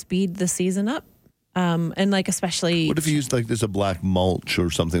to speed the season up, and like especially... What if you use like this a black mulch or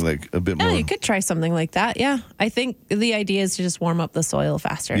something like a bit more? Yeah, you could try something like that, I think the idea is to just warm up the soil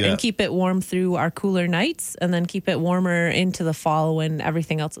faster and keep it warm through our cooler nights and then keep it warmer into the fall when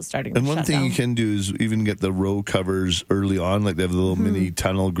everything else is starting to shut down. And one thing you can do is even get the row covers early on, like they have the little mini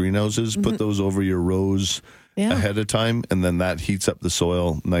tunnel greenhouses, put those over your rows ahead of time, and then that heats up the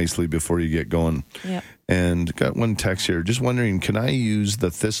soil nicely before you get going. And got one text here, just wondering, can I use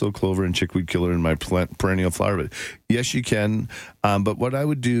the thistle, clover, and chickweed killer in my perennial flower bed? Yes, you can. But what I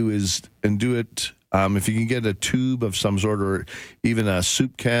would do is, and do it, if you can get a tube of some sort, or even a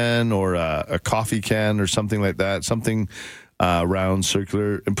soup can or a coffee can or something like that, something round,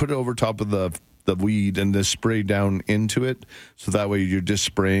 circular, and put it over top of the weed and just spray down into it. So that way you're just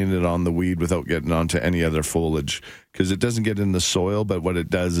spraying it on the weed without getting onto any other foliage, because it doesn't get in the soil, but what it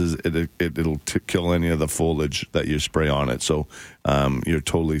does is it'll kill any of the foliage that you spray on it. So you're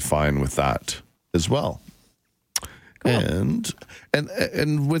totally fine with that as well. Cool.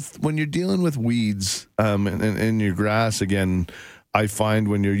 And with when you're dealing with weeds and your grass, again, I find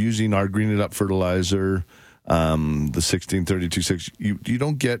when you're using our Green It Up fertilizer, the 1632-6, you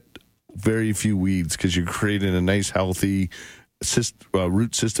don't get very few weeds because you're creating a nice healthy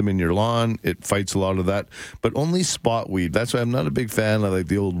root system in your lawn. It fights a lot of that, but only spot weed. That's why I'm not a big fan of like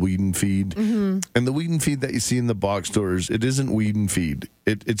the old weed and feed. And the weed and feed that you see in the box stores, it isn't weed and feed.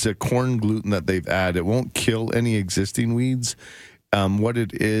 It's a corn gluten that they've added. It won't kill any existing weeds. What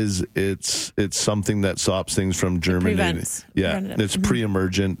it is, it's something that stops things from germinating. It's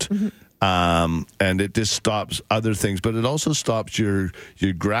pre-emergent. And it just stops other things, but it also stops your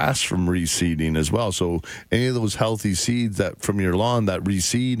grass from reseeding as well. So any of those healthy seeds that from your lawn that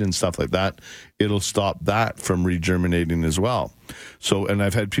reseed and stuff like that, it'll stop that from regerminating as well. So, and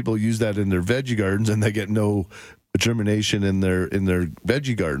I've had people use that in their veggie gardens and they get no germination in their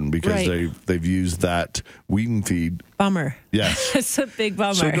veggie garden because they've used that weed and feed. Bummer. Yes. It's a big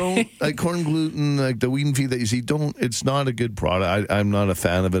bummer. So don't, like corn gluten, like the weed and feed that you see, it's not a good product. I'm not a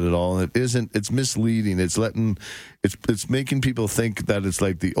fan of it at all. And it's misleading. It's making people think that it's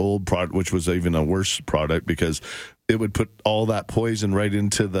like the old product, which was even a worse product because it would put all that poison right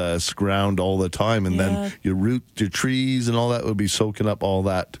into the ground all the time. And then your trees and all that would be soaking up all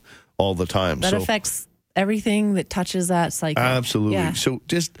that all the time. That affects everything that touches that cycle. Absolutely. So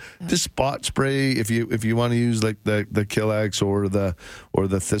just spot spray if you want to use like the Killax or the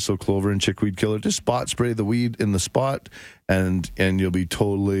thistle, clover, and chickweed killer. Just spot spray the weed in the spot, and you'll be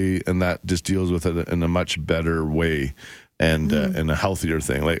totally, and that just deals with it in a much better way. And a healthier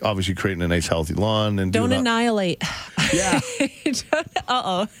thing, like obviously creating a nice healthy lawn and don't annihilate. Yeah.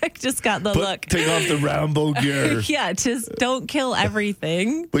 I just got the look. Take off the Rambo gear. Just don't kill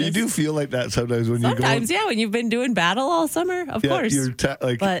everything. But you do feel like that sometimes when you go. Sometimes, when you've been doing battle all summer, of course. You're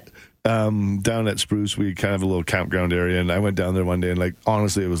down at Spruce, we kind of have a little campground area, and I went down there one day, and like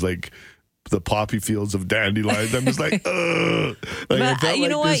honestly, it was like the poppy fields of dandelions. I'm just like, ugh. But you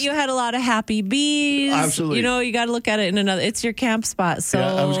know what? You had a lot of happy bees. Absolutely. You got to look at it in another. It's your camp spot. So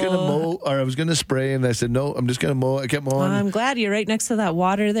I was going to mow, or I was going to spray, and I said, no, I'm just going to mow. I kept mowing. I'm glad you're right next to that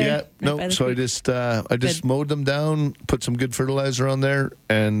water there. So I just mowed them down, put some good fertilizer on there,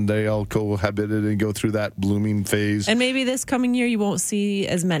 and they all cohabited and go through that blooming phase. And maybe this coming year you won't see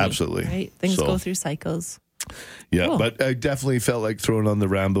as many. Absolutely. Right? Things go through cycles. Yeah, cool. But I definitely felt like throwing on the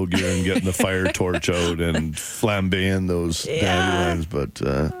Rambo gear and getting the fire torch out and flambeing those dandelions, but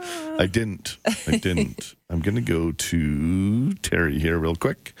I didn't. I'm going to go to Terry here real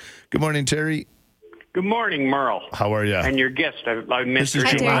quick. Good morning, Terry. Good morning, Merle. How are you? And your guest, I missed her.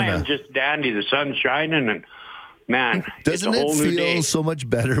 I'm just dandy. The sun's shining, and man, doesn't it's a whole it new day. feel so much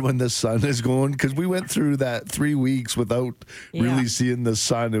better when the sun is going? Because we went through that 3 weeks without really seeing the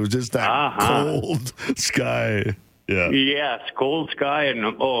sun. It was just that cold sky. Yeah. Yes, cold sky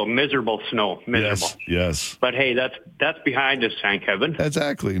and miserable snow. Miserable. Yes. But hey, that's behind us, thank heaven.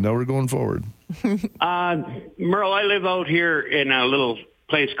 Exactly. Now we're going forward. Merle, I live out here in a little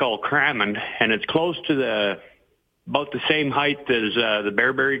place called Crammond, and it's close to about the same height as the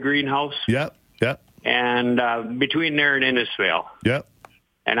Bearberry greenhouse. Yep. And between there and Innisfail. Yep.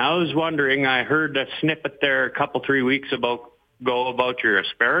 And I was wondering, I heard a snippet there a couple, 3 weeks ago about your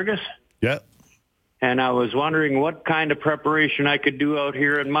asparagus. Yep. And I was wondering what kind of preparation I could do out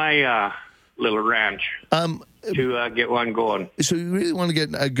here in my little ranch to get one going. So you really want to get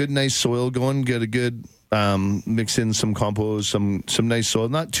a good, nice soil going, get a good mix in some compost, some nice soil.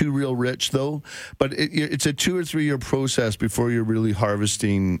 Not too real rich, though. But it's a 2 or 3 year process before you're really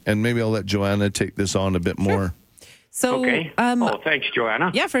harvesting. And maybe I'll let Joanna take this on a bit more. So, okay. Thanks,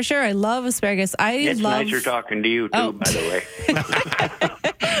 Joanna. Yeah, for sure. I love asparagus. It's nicer talking to you, too, by the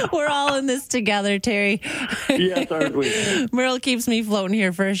way. We're all in this together, Terry. Yes, aren't we? Merle keeps me floating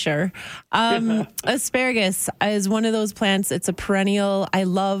here for sure. Asparagus is one of those plants. It's a perennial. I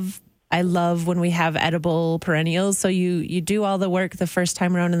love when we have edible perennials. So you do all the work the first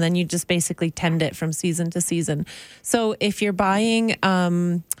time around, and then you just basically tend it from season to season. So if you're buying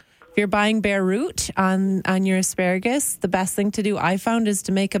bare root on your asparagus, the best thing to do, I found, is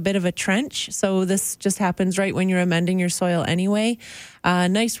to make a bit of a trench. So this just happens right when you're amending your soil anyway.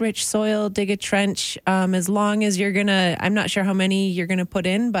 Nice rich soil, dig a trench. As long as I'm not sure how many you're gonna put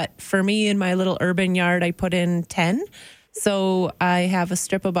in, but for me in my little urban yard, I put in 10. So I have a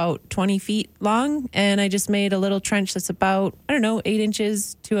strip about 20 feet long, and I just made a little trench that's about, 8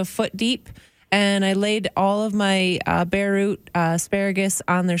 inches to a foot deep. And I laid all of my bare root asparagus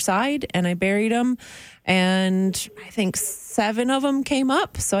on their side, and I buried them. And I think 7 of them came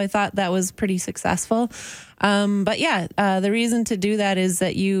up. So I thought that was pretty successful. The reason to do that is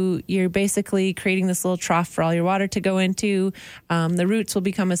that you're basically creating this little trough for all your water to go into. The roots will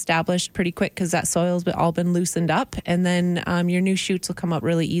become established pretty quick because that soil's all been loosened up. And then your new shoots will come up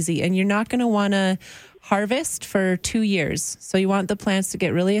really easy. And you're not going to want to harvest for 2 years. So you want the plants to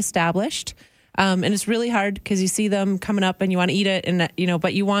get really established. And it's really hard because you see them coming up and you want to eat it,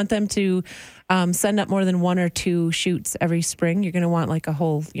 but you want them to send up more than 1 or 2 shoots every spring. You're going to want like a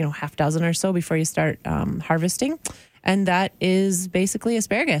whole, half dozen or so before you start harvesting. And that is basically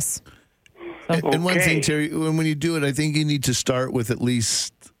asparagus. So. And one thing, Terry, when you do it, I think you need to start with at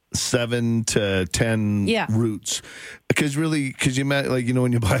least 7 to 10 roots. Because you might,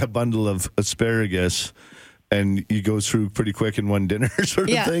 when you buy a bundle of asparagus, and you go through pretty quick in one dinner sort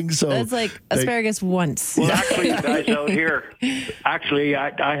of thing. So it's like asparagus once. Well, actually, guys out here,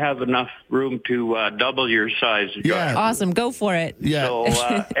 I have enough room to double your size. Yeah. Awesome. Go for it. Yeah. So,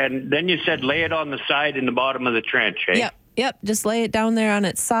 and then you said lay it on the side in the bottom of the trench, eh? Yep. Just lay it down there on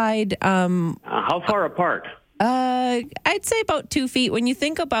its side. How far apart? I'd say about 2 feet. When you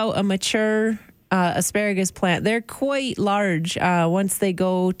think about a mature asparagus plant, they're quite large once they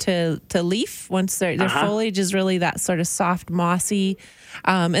go to leaf. Once their foliage is really that sort of soft, mossy,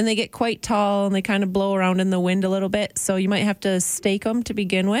 and they get quite tall and they kind of blow around in the wind a little bit. So you might have to stake them to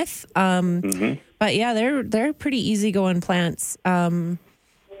begin with. But yeah, they're pretty easygoing plants. 7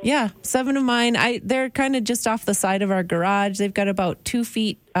 of mine, they're kind of just off the side of our garage. They've got about 2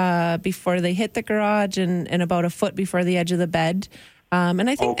 feet before they hit the garage and about a foot before the edge of the bed. And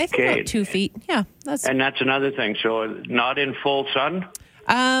I think about 2 feet. Yeah, that's another thing. So not in full sun.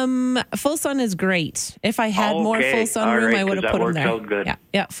 Full sun is great. If I had more full sun room, I would have put them there. Out good.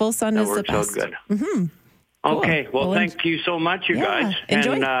 Yeah. Full sun is the best. That works out good. Mm-hmm. Okay. Cool. Well, thank you so much, you guys.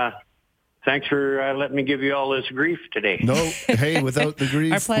 Enjoy. And thanks for letting me give you all this grief today. No, hey, without the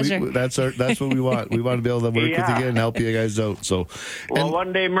grief, our pleasure. That's what we want. We want to be able to work with you and help you guys out. So,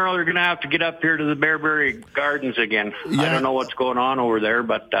 one day, Merle, you're going to have to get up here to the Bearberry Gardens again. Yeah. I don't know what's going on over there,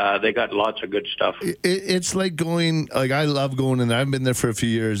 but they got lots of good stuff. It's like going. I love going in there. I've been there for a few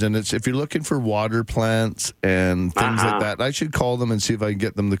years, and if you're looking for water plants and things like that, I should call them and see if I can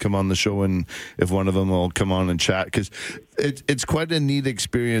get them to come on the show, and if one of them will come on and chat, because it's quite a neat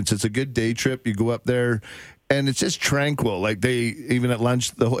experience. It's a good day trip. You go up there and it's just tranquil. Like even at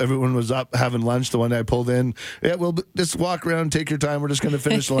lunch, everyone was up having lunch. The one I pulled in, we'll just walk around, take your time. We're just going to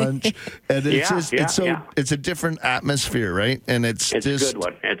finish lunch, and it's a different atmosphere, right? And it's just a good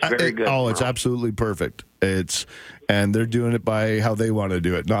one. It's very good. It's absolutely perfect. And they're doing it by how they want to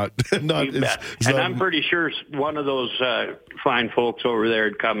do it, not. And I'm pretty sure one of those fine folks over there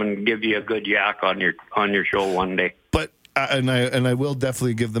would come and give you a good yak on your show one day. But and I will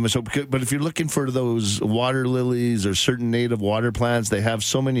definitely give them a show. But if you're looking for those water lilies or certain native water plants, they have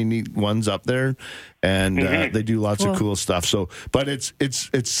so many neat ones up there, and they do lots of cool stuff. So, but it's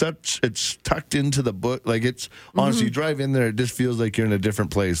tucked into the book. Like it's honestly, you drive in there, it just feels like you're in a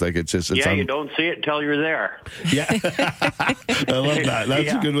different place. Like you don't see it until you're there. Yeah, I love that.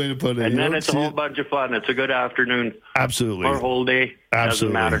 That's a good way to put it. And then it's a whole bunch of fun. It's a good afternoon. Absolutely. Or whole day.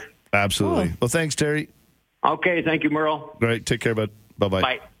 Absolutely. Doesn't matter. Absolutely. Cool. Well, thanks, Terry. Okay, thank you, Merle. All right, take care, bud. Bye-bye.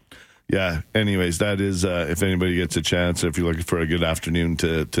 Bye. Yeah, anyways, that is, if anybody gets a chance, if you're looking for a good afternoon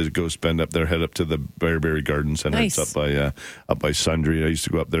to go spend up there, head up to the Bearberry Garden Center. Nice. It's up by Sundre. I used to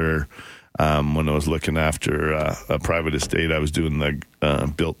go up there when I was looking after a private estate. I was doing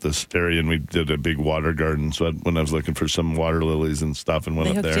built this area, and we did a big water garden. So when I was looking for some water lilies and stuff, and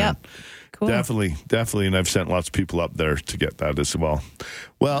went up there. Cool. Definitely, and I've sent lots of people up there to get that as well.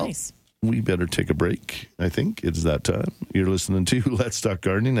 Well, nice. We better take a break, I think. It's that time. You're listening to Let's Talk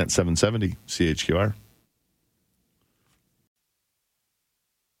Gardening at 770 CHQR.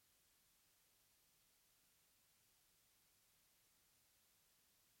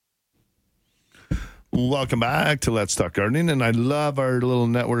 Welcome back to Let's Talk Gardening, and I love our little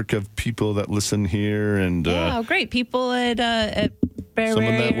network of people that listen here. And great people at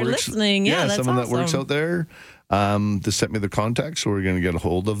Bearberry are listening. That's someone awesome. That works out there. Just sent me the contact, so we're going to get a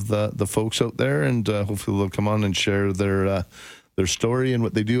hold of the folks out there, and hopefully they'll come on and share their story and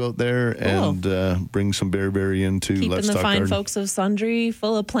what they do out there, and bring some Bearberry into Let's Talk Gardening. Keeping the fine folks of Sundre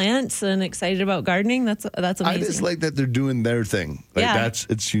full of plants and excited about gardening. That's amazing. I just like that they're doing their thing.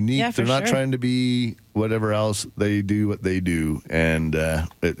 It's unique. Yeah, they're not trying to be whatever else. They do what they do, and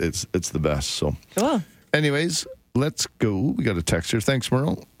it's the best. So cool. Anyways. Let's go. We got a text here. Thanks,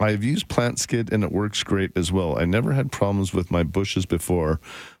 Merle. I've used Plant Skid, and it works great as well. I never had problems with my bushes before,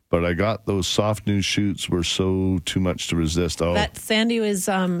 but I got those soft new shoots were so too much to resist. Oh, that Sandy was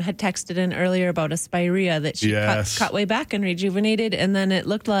had texted in earlier about a spirea that she cut way back and rejuvenated, and then it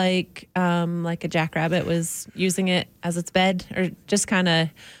looked like a jackrabbit was using it as its bed, or just kind of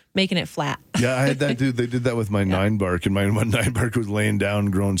making it flat. Yeah, I had that too. They did that with my 9-bark, and my 9-bark was laying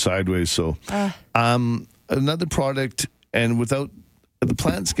down, growing sideways. So, another product, and without the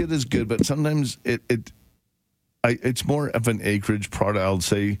Plant Skid is good, but sometimes it's more of an acreage product. I'll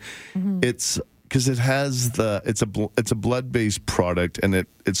say it's because it has it's a blood based product, and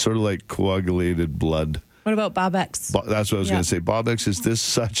it's sort of like coagulated blood. What about Bob-X? That's what I was going to say. Bob-X is this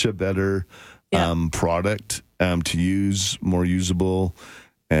such a better product to use, more usable,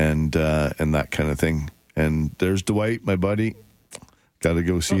 and that kind of thing. And there's Dwight, my buddy. Got to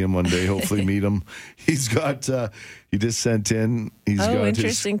go see him one day, hopefully meet him. He's got, he just sent in. He's got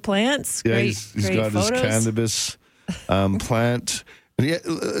interesting plants. Yeah, great, he's got photos. His cannabis plant. And it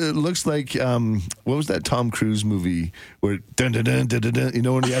looks like, what was that Tom Cruise movie where, dun, dun, dun, dun, dun, dun, you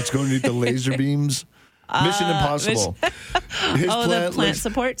know, when he has to go underneath the laser beams? Mission Impossible. The plant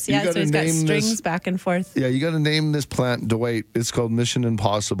supports. Yeah, so he's got strings back and forth. Yeah, you got to name this plant, Dwight. It's called Mission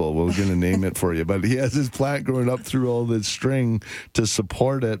Impossible. We're going to name it for you. But he has his plant growing up through all this string to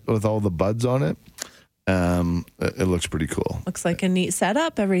support it with all the buds on it. It looks pretty cool. Looks like a neat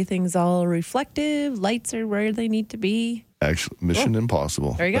setup. Everything's all reflective. Lights are where they need to be. Actually, Mission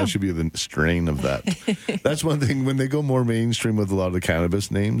Impossible. There you go. That should be the strain of that. That's one thing when they go more mainstream with a lot of the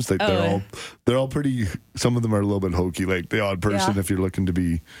cannabis names. Like they're all pretty. Some of them are a little bit hokey. Like The Odd Person, if you're looking to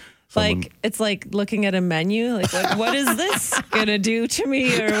be. Someone. Like it's like looking at a menu. Like what is this gonna do to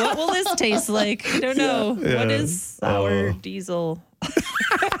me, or what will this taste like? I don't know. Yeah. What is sour diesel?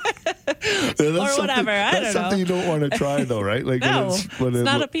 Or whatever. I don't know. That's something you don't want to try, though, right? Like no, it's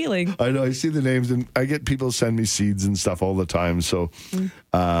not appealing. I know. I see the names, and I get people send me seeds and stuff all the time. So,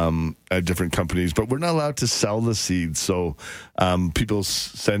 at different companies, but we're not allowed to sell the seeds. So, people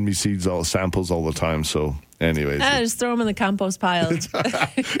send me samples all the time. So, anyways, just throw them in the compost pile. See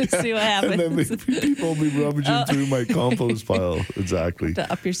what happens. And then people will be rummaging through my compost pile. Exactly.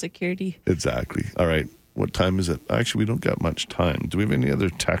 To up your security. Exactly. All right. What time is it? Actually, we don't got much time. Do we have any other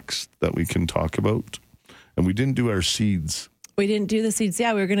text that we can talk about? And we didn't do our seeds. We didn't do the seeds.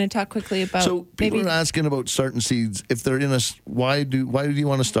 Yeah, we were going to talk quickly about. So people are asking about starting seeds. If they're in why do you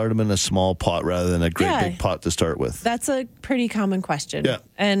want to start them in a small pot rather than a great big pot to start with? That's a pretty common question. Yeah.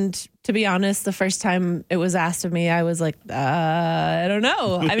 And to be honest, the first time it was asked of me, I was like, I don't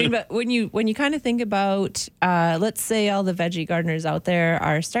know. I mean, but when you kind of think about, let's say all the veggie gardeners out there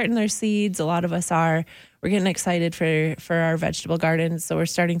are starting their seeds. A lot of us are. We're getting excited for our vegetable gardens. So we're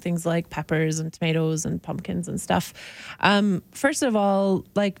starting things like peppers and tomatoes and pumpkins and stuff. First of all,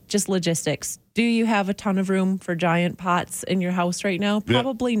 like just logistics. Do you have a ton of room for giant pots in your house right now?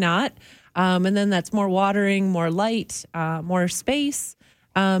 Probably not. And then that's more watering, more light, more space.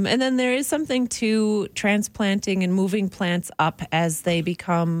 And then there is something to transplanting and moving plants up as they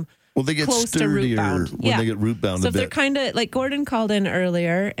become they get close to root bound. When they get root bound so a bit. So if they're kind of like Gordon called in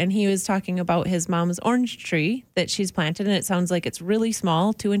earlier and he was talking about his mom's orange tree that she's planted, and it sounds like it's really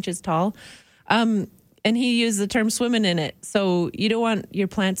small, 2 inches tall. And he used the term swimming in it. So you don't want your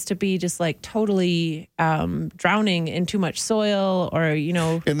plants to be just like totally drowning in too much soil or,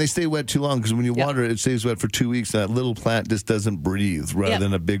 And they stay wet too long because when you water it, it stays wet for 2 weeks. And that little plant just doesn't breathe rather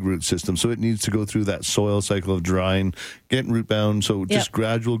than a big root system. So it needs to go through that soil cycle of drying, getting root bound. So just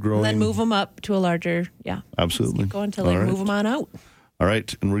gradual growing. And then move them up to a larger, Absolutely. Go until move them on out. All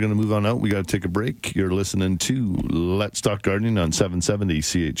right. And we're going to move on out. We got to take a break. You're listening to Let's Talk Gardening on 770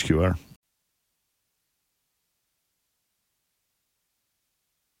 CHQR.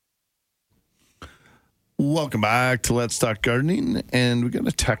 Welcome back to Let's Talk Gardening, and we got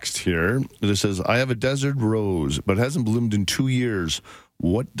a text here that says, I have a desert rose, but it hasn't bloomed in 2 years.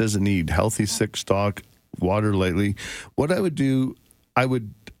 What does it need? Healthy, thick stalk, water lightly. What I would do, I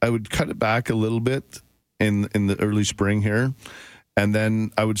would cut it back a little bit in the early spring here, and then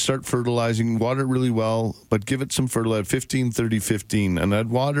I would start fertilizing, water it really well, but give it some fertilizer, 15, 30, 15, and I'd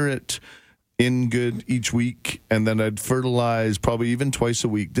water it in good each week, and then I'd fertilize probably even twice a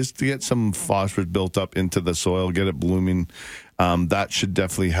week just to get some phosphorus built up into the soil, get it blooming. That should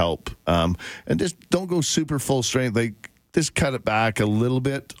definitely help. And just don't go super full strength. Like just cut it back a little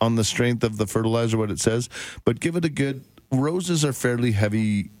bit on the strength of the fertilizer, what it says, but give it a good. Roses are fairly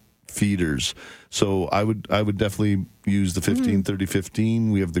heavy feeders, so I would definitely use the 15, 30,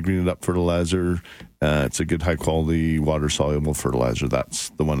 15. We have the Green It Up fertilizer. It's a good high quality water soluble fertilizer.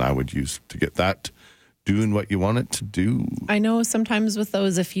 That's the one I would use to get that doing what you want it to do. I know sometimes with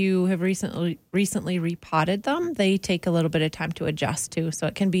those, if you have recently repotted them, they take a little bit of time to adjust to, so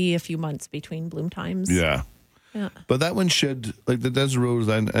it can be a few months between bloom times. Yeah. But that one should, like the desert rose,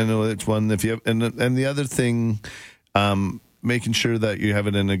 I know it's one. If you have, and the other thing, making sure that you have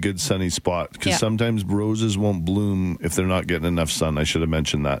it in a good sunny spot, because sometimes roses won't bloom if they're not getting enough sun. I should have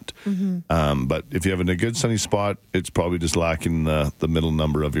mentioned that. But if you have it in a good sunny spot, it's probably just lacking the middle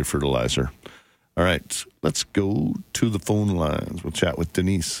number of your fertilizer. All right, let's go to the phone lines. We'll chat with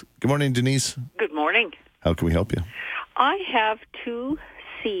Denise. Good morning, Denise. Good morning. How can we help you? I have two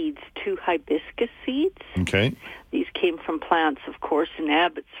hibiscus seeds. Okay. These came from plants, of course, in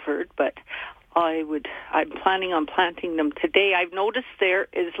Abbotsford, but I'm planning on planting them today. I've noticed there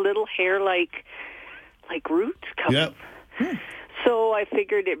is little hair-like roots coming. Yeah. So I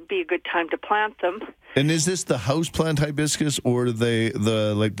figured it'd be a good time to plant them. And is this the houseplant hibiscus or the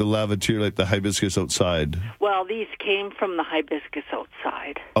lavatier, like the hibiscus outside? Well, these came from the hibiscus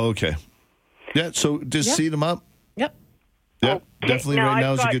outside. Okay. Yeah, so just seed them up. Yep. Yeah, definitely now, right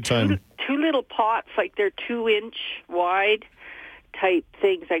now is a good time. Two little pots, like they're 2-inch wide type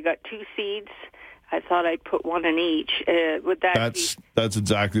things. I got 2 seeds. I thought I'd put one in each. Would that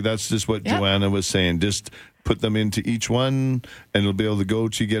that's just what Joanna was saying. Just put them into each one, and it'll be able to go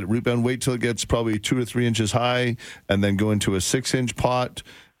to get it root bound. Wait till it gets probably 2 or 3 inches high, and then go into a 6-inch pot,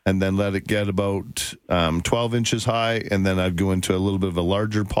 and then let it get about 12 inches high, and then I'd go into a little bit of a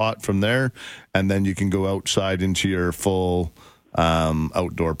larger pot from there, and then you can go outside into your full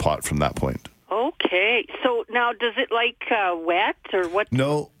outdoor pot from that point. Okay. So now, does it like wet or what?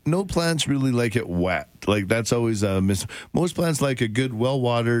 No plants really like it wet. Like that's always a miss. Most plants like a good,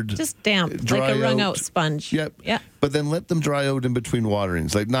 well-watered, just damp, like a wrung-out sponge. Yep. Yeah. But then let them dry out in between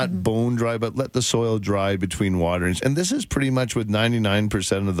waterings. Like not bone dry, but let the soil dry between waterings. And this is pretty much with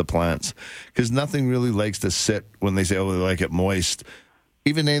 99% of the plants, because nothing really likes to sit when they say, "Oh, they like it moist."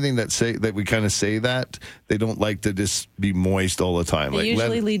 Even anything that we kind of say that, they don't like to just be moist all the time. It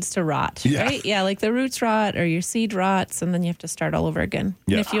usually leads to rot, right? Yeah, like the roots rot or your seed rots, and then you have to start all over again.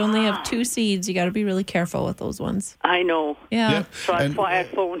 Yeah. And if you only have 2 seeds, you got to be really careful with those ones. I know. Yeah. So that's why I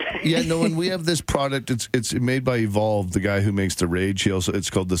phoned. And we have this product. It's made by Evolve, the guy who makes the Rage. It's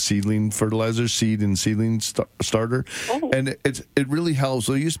called the seedling fertilizer, seed and seedling starter. Oh. And it really helps.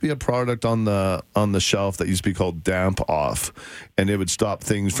 So there used to be a product on the shelf that used to be called Damp Off, and it would stop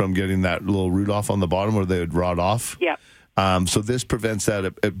things from getting that little root off on the bottom where they would rot off. Yeah. So this prevents that.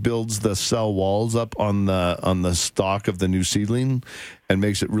 It builds the cell walls up on the stalk of the new seedling and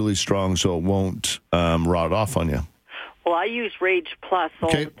makes it really strong so it won't rot off on you. Well, I use Rage Plus all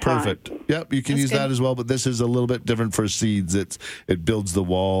the time. Perfect. Yep, you can use that as well, but this is a little bit different for seeds. It builds the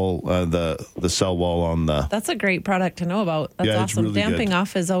wall, the cell wall on the... That's a great product to know about. That's awesome. It's really damping good.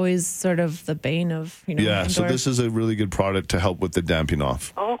 Off is always sort of the bane of, Yeah, indoor. So this is a really good product to help with the damping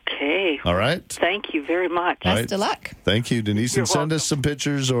off. Okay. All right. Thank you very much. Best of luck. Thank you, Denise. And send us some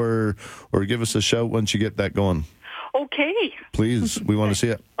pictures or give us a shout once you get that going. Okay. Please, we want to see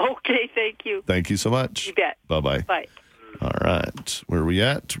it. Okay, thank you. Thank you so much. You bet. Bye-bye. Bye. All right. Where are we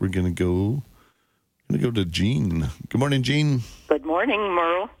at? We're going to go to Jean. Good morning, Jean. Good morning,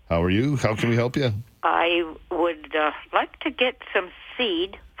 Merle. How are you? How can we help you? I would like to get some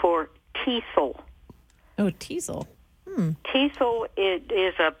seed for teasel. Oh, teasel. Teasel, it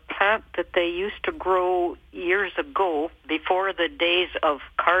is a plant that they used to grow years ago before the days of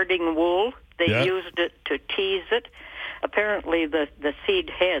carding wool. They used it to tease it. Apparently, the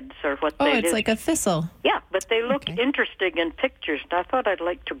seed heads are what they do. Oh, it's like a thistle. Yeah, but they look interesting in pictures, and I thought I'd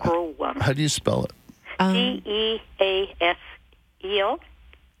like to grow one. How do you spell it? Teasel.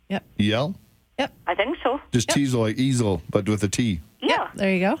 Yep. E-L? Yep. I think so. Just teasel, like easel, but with a T. Yeah.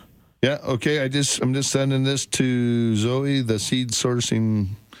 There you go. Yeah, okay. I'm just sending this to Zoe, the seed sourcing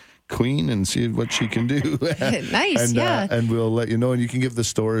queen, and see what she can do. Nice, and we'll let you know, and you can give the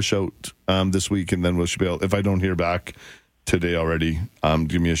store a shout this week, and then we should be able, if I don't hear back today already,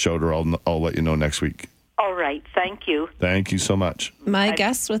 give me a shout, or I'll let you know next week. All right, thank you. Thank you so much. My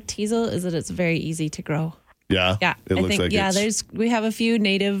guess with teasel is that it's very easy to grow. Yeah, it looks like we have a few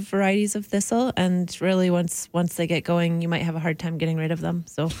native varieties of thistle, and really once they get going, you might have a hard time getting rid of them.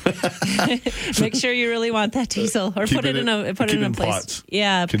 So make sure you really want that teasel, or put it in a place. Pots.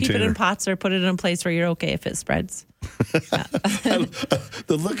 Yeah, keep it in pots, or put it in a place where you're okay if it spreads.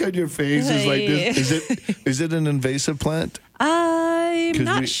 The look on your face is like this. Is it an invasive plant? I'm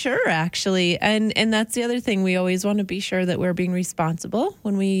not sure, actually, and that's the other thing. We always want to be sure that we're being responsible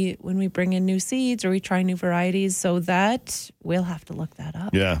when we bring in new seeds or we try new varieties. So that we'll have to look that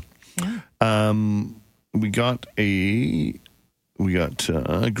up. Yeah. We got a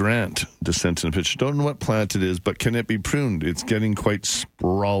Grant just sent in a picture. Don't know what plant it is, but can it be pruned? It's getting quite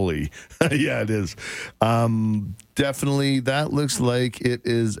sprawly. Yeah, it is. Definitely, that looks like it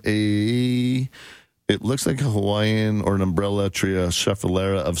is It looks like a Hawaiian or an umbrella tree, a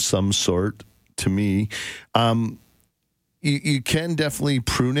Schefflera of some sort to me. You can definitely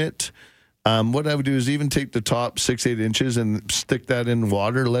prune it. What I would do is even take the top 6-8 inches and stick that in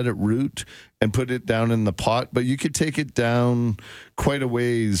water, let it root, and put it down in the pot. But you could take it down quite a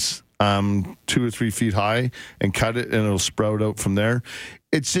ways, 2 or 3 feet high, and cut it, and it'll sprout out from there.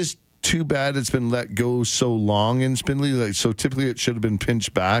 It's just too bad it's been let go so long and spindly. So typically it should have been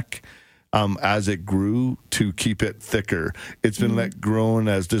pinched back as it grew to keep it thicker. It's been let grown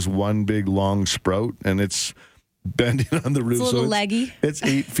as just one big long sprout, and it's bending on the root. It's a little leggy. It's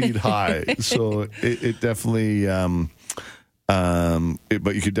 8 feet high, so it definitely.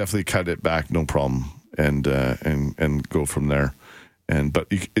 But you could definitely cut it back, no problem, and go from there.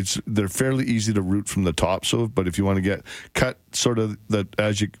 But they're fairly easy to root from the top. So, but if you want to cut sort of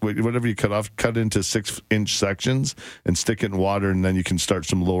whatever you cut off, cut into 6-inch sections and stick it in water, and then you can start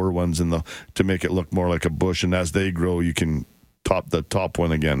some lower ones to make it look more like a bush. And as they grow, you can top the top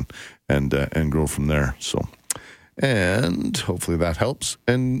one again and grow from there. So. And hopefully that helps.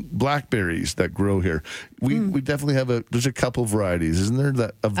 And blackberries that grow here. We definitely there's a couple varieties, isn't there,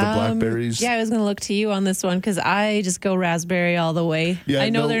 of the blackberries? Yeah, I was going to look to you on this one because I just go raspberry all the way. Yeah, I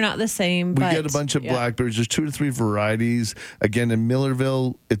know they're not the same. We get a bunch of blackberries. There's 2 to 3 varieties. Again, in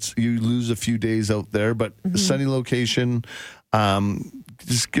Millerville, you lose a few days out there, but sunny location.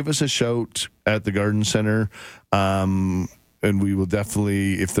 Just give us a shout at the garden center. And we will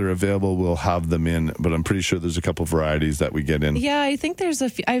definitely, if they're available, we'll have them in. But I'm pretty sure there's a couple varieties that we get in. Yeah, I think there's a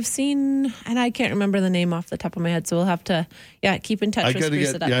few. I've seen, and I can't remember the name off the top of my head, so we'll have to, keep in touch with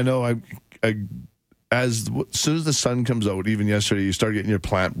Spruce It Up. Yeah, I know. As soon as the sun comes out, even yesterday, you start getting your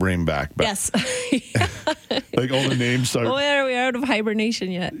plant brain back. But yes. Like all the names start. Oh, are we out of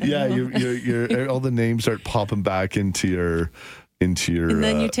hibernation yet? Yeah, you're all the names start popping back into your. And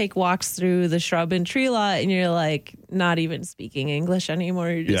then you take walks through the shrub and tree lot, and you're like not even speaking English anymore.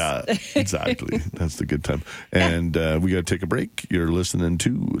 Yeah, exactly. That's the good time. And we got to take a break. You're listening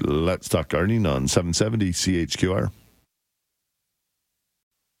to Let's Talk Gardening on 770 CHQR.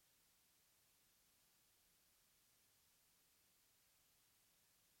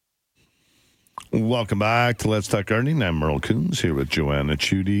 Welcome back to Let's Talk Gardening. I'm Merle Coons here with Joanna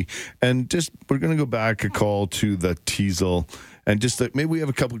Chudy. And we're going to go back a call to the teasel. And just maybe we have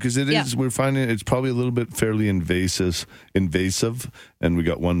a couple, because we're finding it's probably a little bit fairly invasive. And we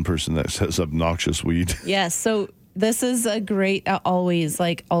got one person that says obnoxious weed. Yes. So this is a great, always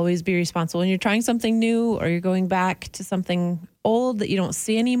be responsible. When you're trying something new or you're going back to something old that you don't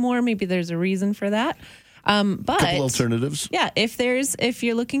see anymore, maybe there's a reason for that. But couple alternatives. Yeah, if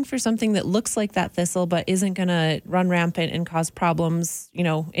you're looking for something that looks like that thistle but isn't going to run rampant and cause problems,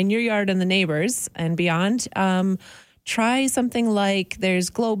 in your yard and the neighbors and beyond, try something like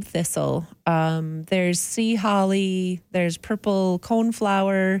there's globe thistle, there's sea holly, there's purple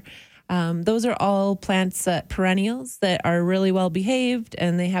coneflower. Those are all plants, perennials that are really well behaved,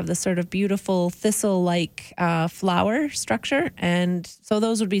 and they have this sort of beautiful thistle-like flower structure. And so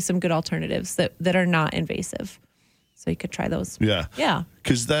those would be some good alternatives that are not invasive. So you could try those. Yeah. Yeah.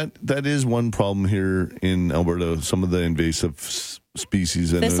 Because that is one problem here in Alberta, some of the invasive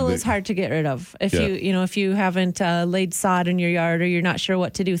species. Thistle is hard to get rid of. If you haven't laid sod in your yard or you're not sure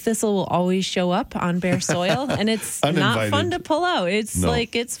what to do, thistle will always show up on bare soil, and it's not fun to pull out. It's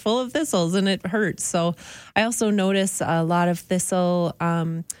it's full of thistles and it hurts. So I also notice a lot of thistle.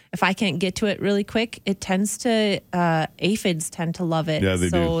 If I can't get to it really quick, it tends to aphids tend to love it. Yeah, they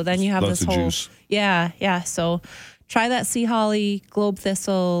do. So then you have Lots this of whole juice. Yeah. So try that sea holly, globe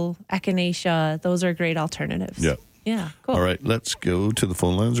thistle, echinacea. Those are great alternatives. Yeah. Yeah, cool. All right, let's go to the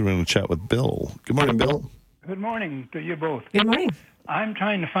phone lines. We're going to chat with Bill. Good morning, Bill. Good morning to you both. Good morning. I'm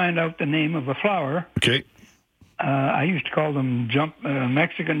trying to find out the name of a flower. Okay. I used to call them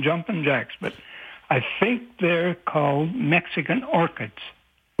Mexican jumping jacks, but I think they're called Mexican orchids.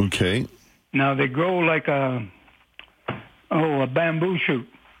 Okay. Now, they grow like a bamboo shoot.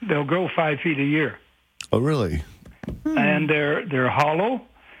 They'll grow 5 feet a year. Oh, really? And they're hollow,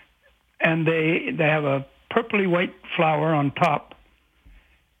 and they have a purpley white flower on top.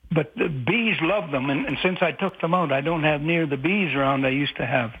 But the bees love them, and since I took them out, I don't have near the bees around I used to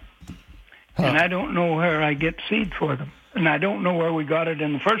have. Huh. And I don't know where I get seed for them. And I don't know where we got it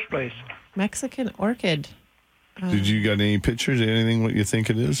in the first place. Mexican orchid. Did you got any pictures, anything what you think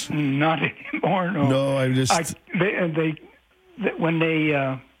it is? Not anymore, no. No, when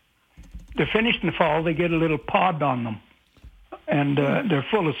they're finished in the fall, they get a little pod on them. And they're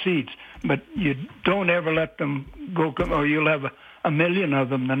full of seeds. But you don't ever let them go, or you'll have a million of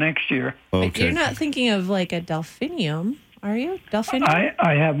them the next year. Okay. But you're not thinking of like a delphinium, are you? Delphinium?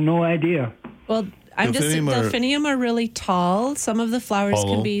 I have no idea. Well, delphinium are really tall. Some of the flowers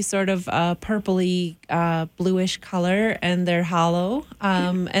can be sort of purpley, bluish color, and they're hollow.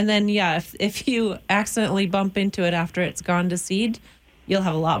 And then, if you accidentally bump into it after it's gone to seed, you'll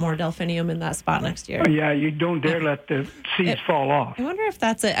have a lot more delphinium in that spot next year. Yeah, you don't dare let the seeds fall off. I wonder if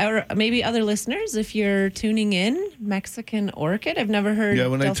that's it. Or maybe other listeners, if you're tuning in, Mexican orchid. I've never heard. Yeah,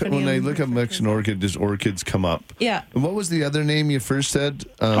 when I look up Mexican orchid, just orchids come up. Yeah. And what was the other name you first said?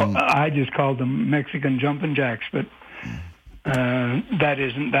 I just called them Mexican jumping jacks, but that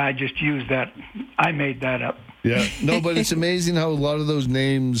isn't. I just used that. I made that up. Yeah. No, but it's amazing how a lot of those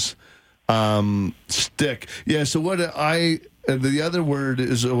names stick. Yeah. So the other word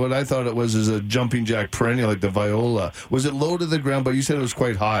is what I thought it was is a jumping jack perennial, like the viola. Was it low to the ground? But you said it was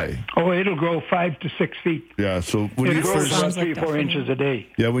quite high. Oh, it'll grow 5 to 6 feet. Yeah, so when it you grows first about 3 or 4 inches a day.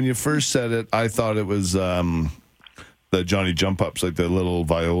 Yeah, when you first said it, I thought it was the Johnny Jump Ups, like the little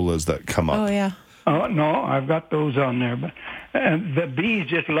violas that come up. Oh yeah. Oh no, I've got those on there, but the bees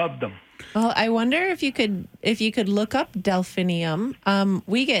just love them. Well, I wonder if you could look up delphinium.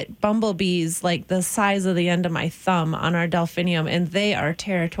 We get bumblebees like the size of the end of my thumb on our delphinium, and they are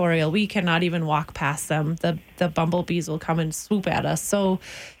territorial. We cannot even walk past them. The bumblebees will come and swoop at us. So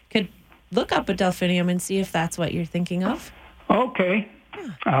could look up a delphinium and see if that's what you're thinking of. Okay. Yeah.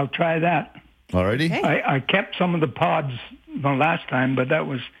 I'll try that. All righty. Okay. I kept some of the pods the last time, but that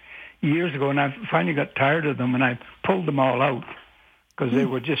was years ago, and I finally got tired of them, and I pulled them all out. Because they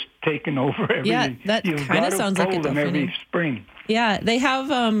were just taking over everything. Yeah, that kind of sounds like a delphinium. Every spring. Yeah, they have.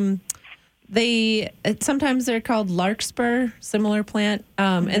 Sometimes they're called larkspur, similar plant,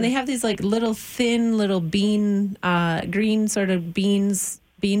 and they have these like thin little green sort of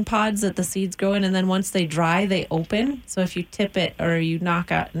bean pods that the seeds grow in, and then once they dry, they open. So if you tip it or you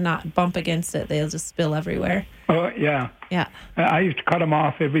not bump against it, they'll just spill everywhere. Oh yeah. Yeah. I used to cut them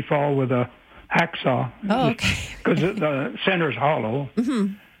off every fall with a hacksaw. Oh, okay. Because the center's hollow.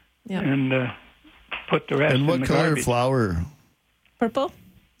 Mm-hmm. Yeah. And put the rest in the garbage. And what color flower? Purple?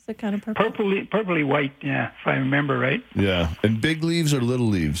 Is it kind of purple? Purpley white, yeah, if I remember right. Yeah. And big leaves or little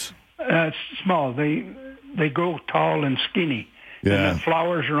leaves? Small. They grow tall and skinny. Yeah. And the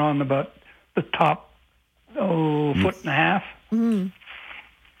flowers are on about the top, foot and a half. Mm-hmm.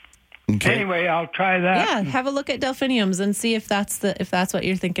 Okay. Anyway, I'll try that. Yeah, have a look at delphiniums and see if that's what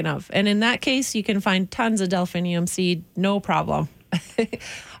you're thinking of. And in that case, you can find tons of delphinium seed, no problem.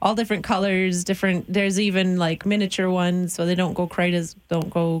 All different colors, there's even like miniature ones, so they don't go quite as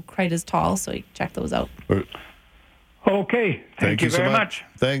tall. So you check those out. Okay, thank you very much.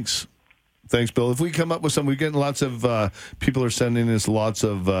 Thanks, Bill. If we come up with some, we're getting lots of people are sending us lots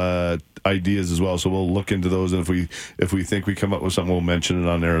of ideas as well. So we'll look into those, and if we think we come up with something, we'll mention it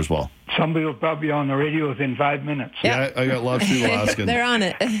on there as well. Somebody will probably be on the radio within 5 minutes. Yeah, I got lots of people asking. They're on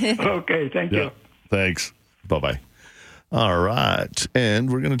it. Okay, thank you. Thanks. Bye-bye. All right, and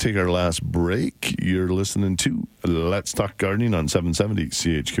we're going to take our last break. You're listening to Let's Talk Gardening on 770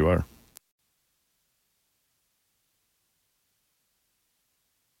 CHQR.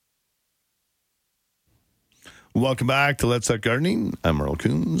 Welcome back to Let's Talk Gardening. I'm Earl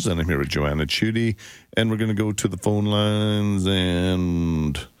Coons, and I'm here with Joanna Chudy, and we're going to go to the phone lines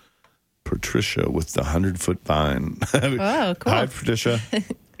and Patricia with the 100-foot vine. Oh, cool. Hi, Patricia.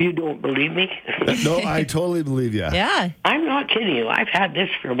 You don't believe me? No, I totally believe you. Yeah. I'm not kidding you. I've had this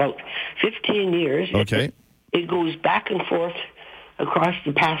for about 15 years. Okay. It goes back and forth across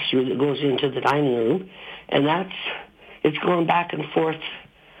the pass-through that goes into the dining room, and it's going back and forth,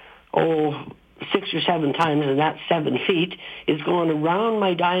 6 or 7 times, and that's 7 feet. It's going around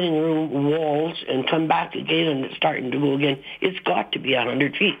my dining room walls and come back again, and it's starting to go again. It's got to be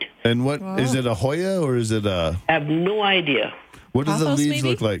 100 feet. And what is it, a Hoya or is it a... I have no idea. What do the leaves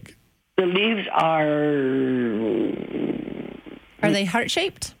look like? The leaves Are they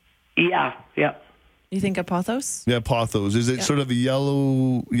heart-shaped? Yeah. You think of pothos? Yeah, pothos. Is it sort of a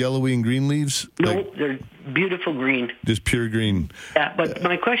yellowy and green leaves? No, they're beautiful green. Just pure green. Yeah, but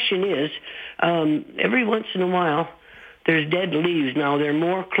my question is, every once in a while, there's dead leaves. Now, they're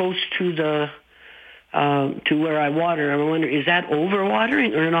more close to the to where I water. I wonder, is that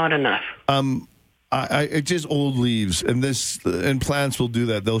overwatering or not enough? It's just old leaves, and plants will do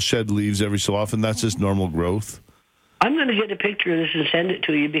that. They'll shed leaves every so often. That's just normal growth. I'm going to get a picture of this and send it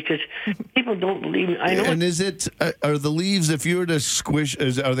to you because people don't believe me. I know. And are the leaves, if you were to squish,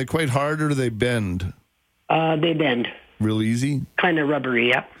 are they quite hard or do they bend? They bend. Real easy? Kind of rubbery,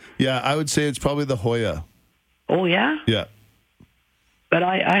 yeah. Yeah, I would say it's probably the Hoya. Oh, yeah? Yeah. But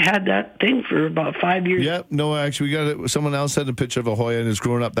I had that thing for about 5 years. Yeah, no, actually, we got it. Someone else had a picture of a Hoya, and it's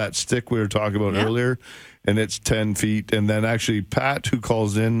growing up that stick we were talking about earlier, and it's 10 feet. And then actually Pat, who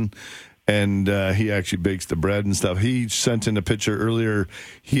calls in, and he actually bakes the bread and stuff. He sent in a picture earlier.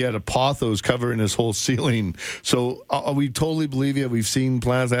 He had a pothos covering his whole ceiling. So we totally believe you. We've seen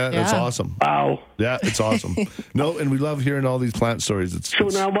plants. That's awesome. Wow. Yeah, it's awesome. No, and we love hearing all these plant stories. So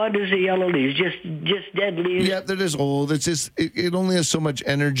now what is the yellow leaves? Just dead leaves? Yeah, they're just old. It's just, it only has so much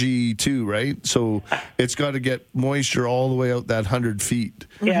energy too, right? So it's got to get moisture all the way out that 100 feet.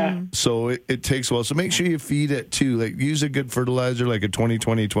 Yeah. So it takes a while. So make sure you feed it too. Like use a good fertilizer, like a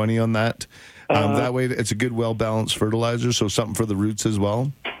 20-20-20 on that. That way it's a good, well-balanced fertilizer, so something for the roots as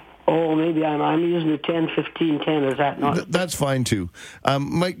well. Oh, maybe I'm using the 10-15-10. Is that not? That's fine too.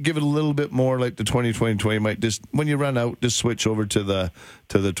 Might give it a little bit more like the 20-20-20. Might just, when you run out, just switch over to the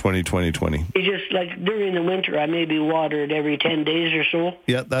 20-20-20. It's just like during the winter, I maybe water it every 10 days or so.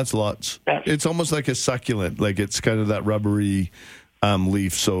 Yeah, that's lots. It's almost like a succulent. Like it's kind of that rubbery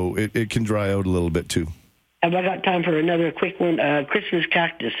leaf, so it can dry out a little bit too. Have I got time for another quick one? Christmas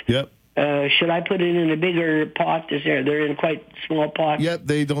cactus. Yep. Should I put it in a bigger pot? They're in quite small pots? Yep,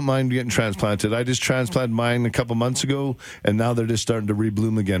 they don't mind getting transplanted. I just transplanted mine a couple months ago, and now they're just starting to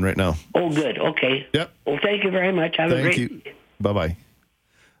rebloom again right now. Oh, good. Okay. Yep. Well, thank you very much. Have a great Thank you. Bye-bye.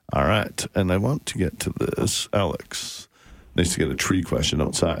 All right, and I want to get to this. Alex needs to get a tree question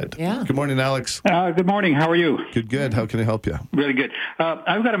outside. Yeah. Good morning, Alex. Good morning. How are you? Good. How can I help you? Really good.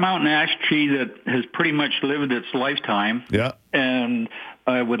 I've got a mountain ash tree that has pretty much lived its lifetime. Yeah. And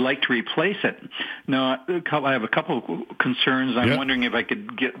I would like to replace it. Now, I have a couple of concerns. I'm wondering if I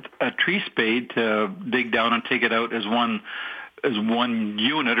could get a tree spade to dig down and take it out as one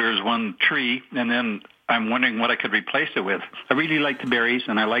unit or as one tree, and then I'm wondering what I could replace it with. I really like the berries,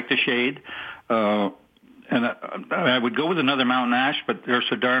 and I like the shade. And I would go with another mountain ash, but they're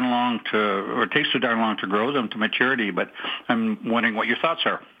so darn long it takes so darn long to grow them to maturity. But I'm wondering what your thoughts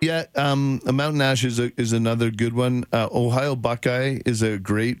are. Yeah, a mountain ash is another good one. Ohio buckeye is a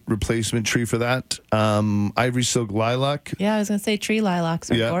great replacement tree for that. Ivory silk lilac. Yeah, I was going to say tree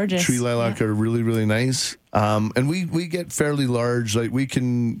lilacs are gorgeous. Tree lilac are really, really nice. And we get fairly large. Like we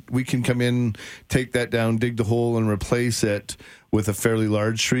can come in, take that down, dig the hole, and replace it with a fairly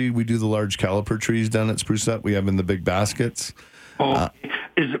large tree. We do the large caliper trees down at Spruce Nut. We have in the big baskets.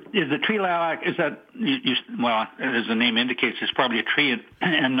 Is the tree lilac, is that, well, as the name indicates, it's probably a tree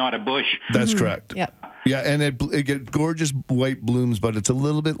and not a bush. That's correct. Yep. Yeah, and it gets gorgeous white blooms, but it's a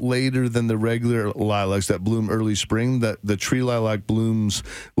little bit later than the regular lilacs that bloom early spring. That the tree lilac blooms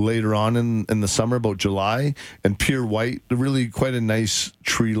later on in the summer, about July, and pure white. Really quite a nice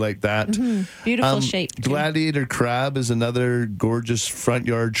tree like that. Mm-hmm. Beautiful shape. Too. Gladiator crab is another gorgeous front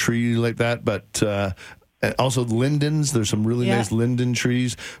yard tree like that, but also lindens. There's some really nice linden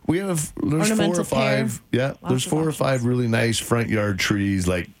trees. There's 4 or 5. Yeah, there's 4 or 5 really nice front yard trees,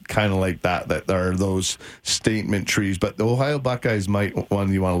 kind of like that are those statement trees. But the Ohio Buckeyes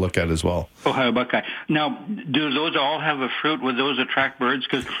one you want to look at as well. Ohio Buckeye. Now, do those all have a fruit? Would those attract birds?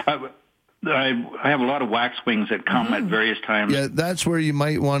 Because I have a lot of waxwings that come at various times. Yeah, that's where you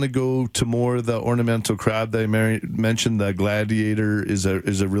might want to go to more the ornamental crab that I mentioned. The Gladiator is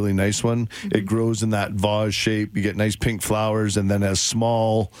a really nice one. It grows in that vase shape. You get nice pink flowers and then has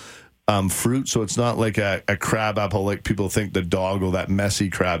small fruit. So it's not like a crab apple like people think, the doggo, that messy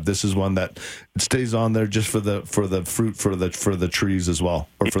crab. This is one that it stays on there just for the fruit for the trees as well,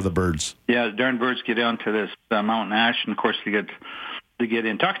 or for the birds. Yeah, the darn birds get down to this mountain ash, and of course they get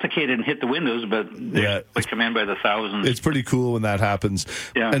intoxicated and hit the windows, but they come in by the thousands. It's pretty cool when that happens.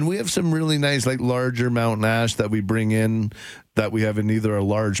 Yeah. And we have some really nice, larger mountain ash that we bring in, that we have in either a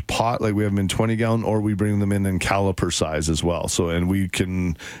large pot, like we have them in 20-gallon, or we bring them in caliper size as well. So, and we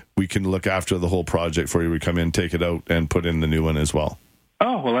can look after the whole project for you. We come in, take it out, and put in the new one as well.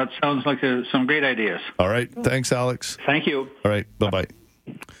 Oh, well, that sounds like some great ideas. All right. Thanks, Alex. Thank you. All right. Bye-bye.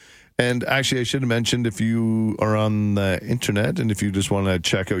 And actually, I should have mentioned, if you are on the internet and if you just want to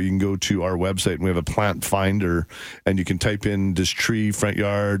check out, you can go to our website, and we have a plant finder, and you can type in this tree, front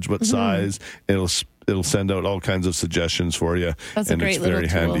yards, what size. It'll send out all kinds of suggestions for you. That's a great little tool.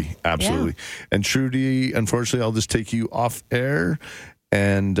 It's very handy. Absolutely. Yeah. And Trudy, unfortunately, I'll just take you off air.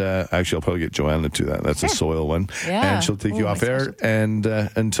 And actually, I'll probably get Joanna to that. That's a soil one. Yeah. And she'll take you off air. And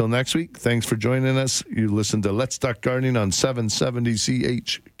until next week, thanks for joining us. You listen to Let's Talk Gardening on 770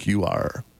 CHQR.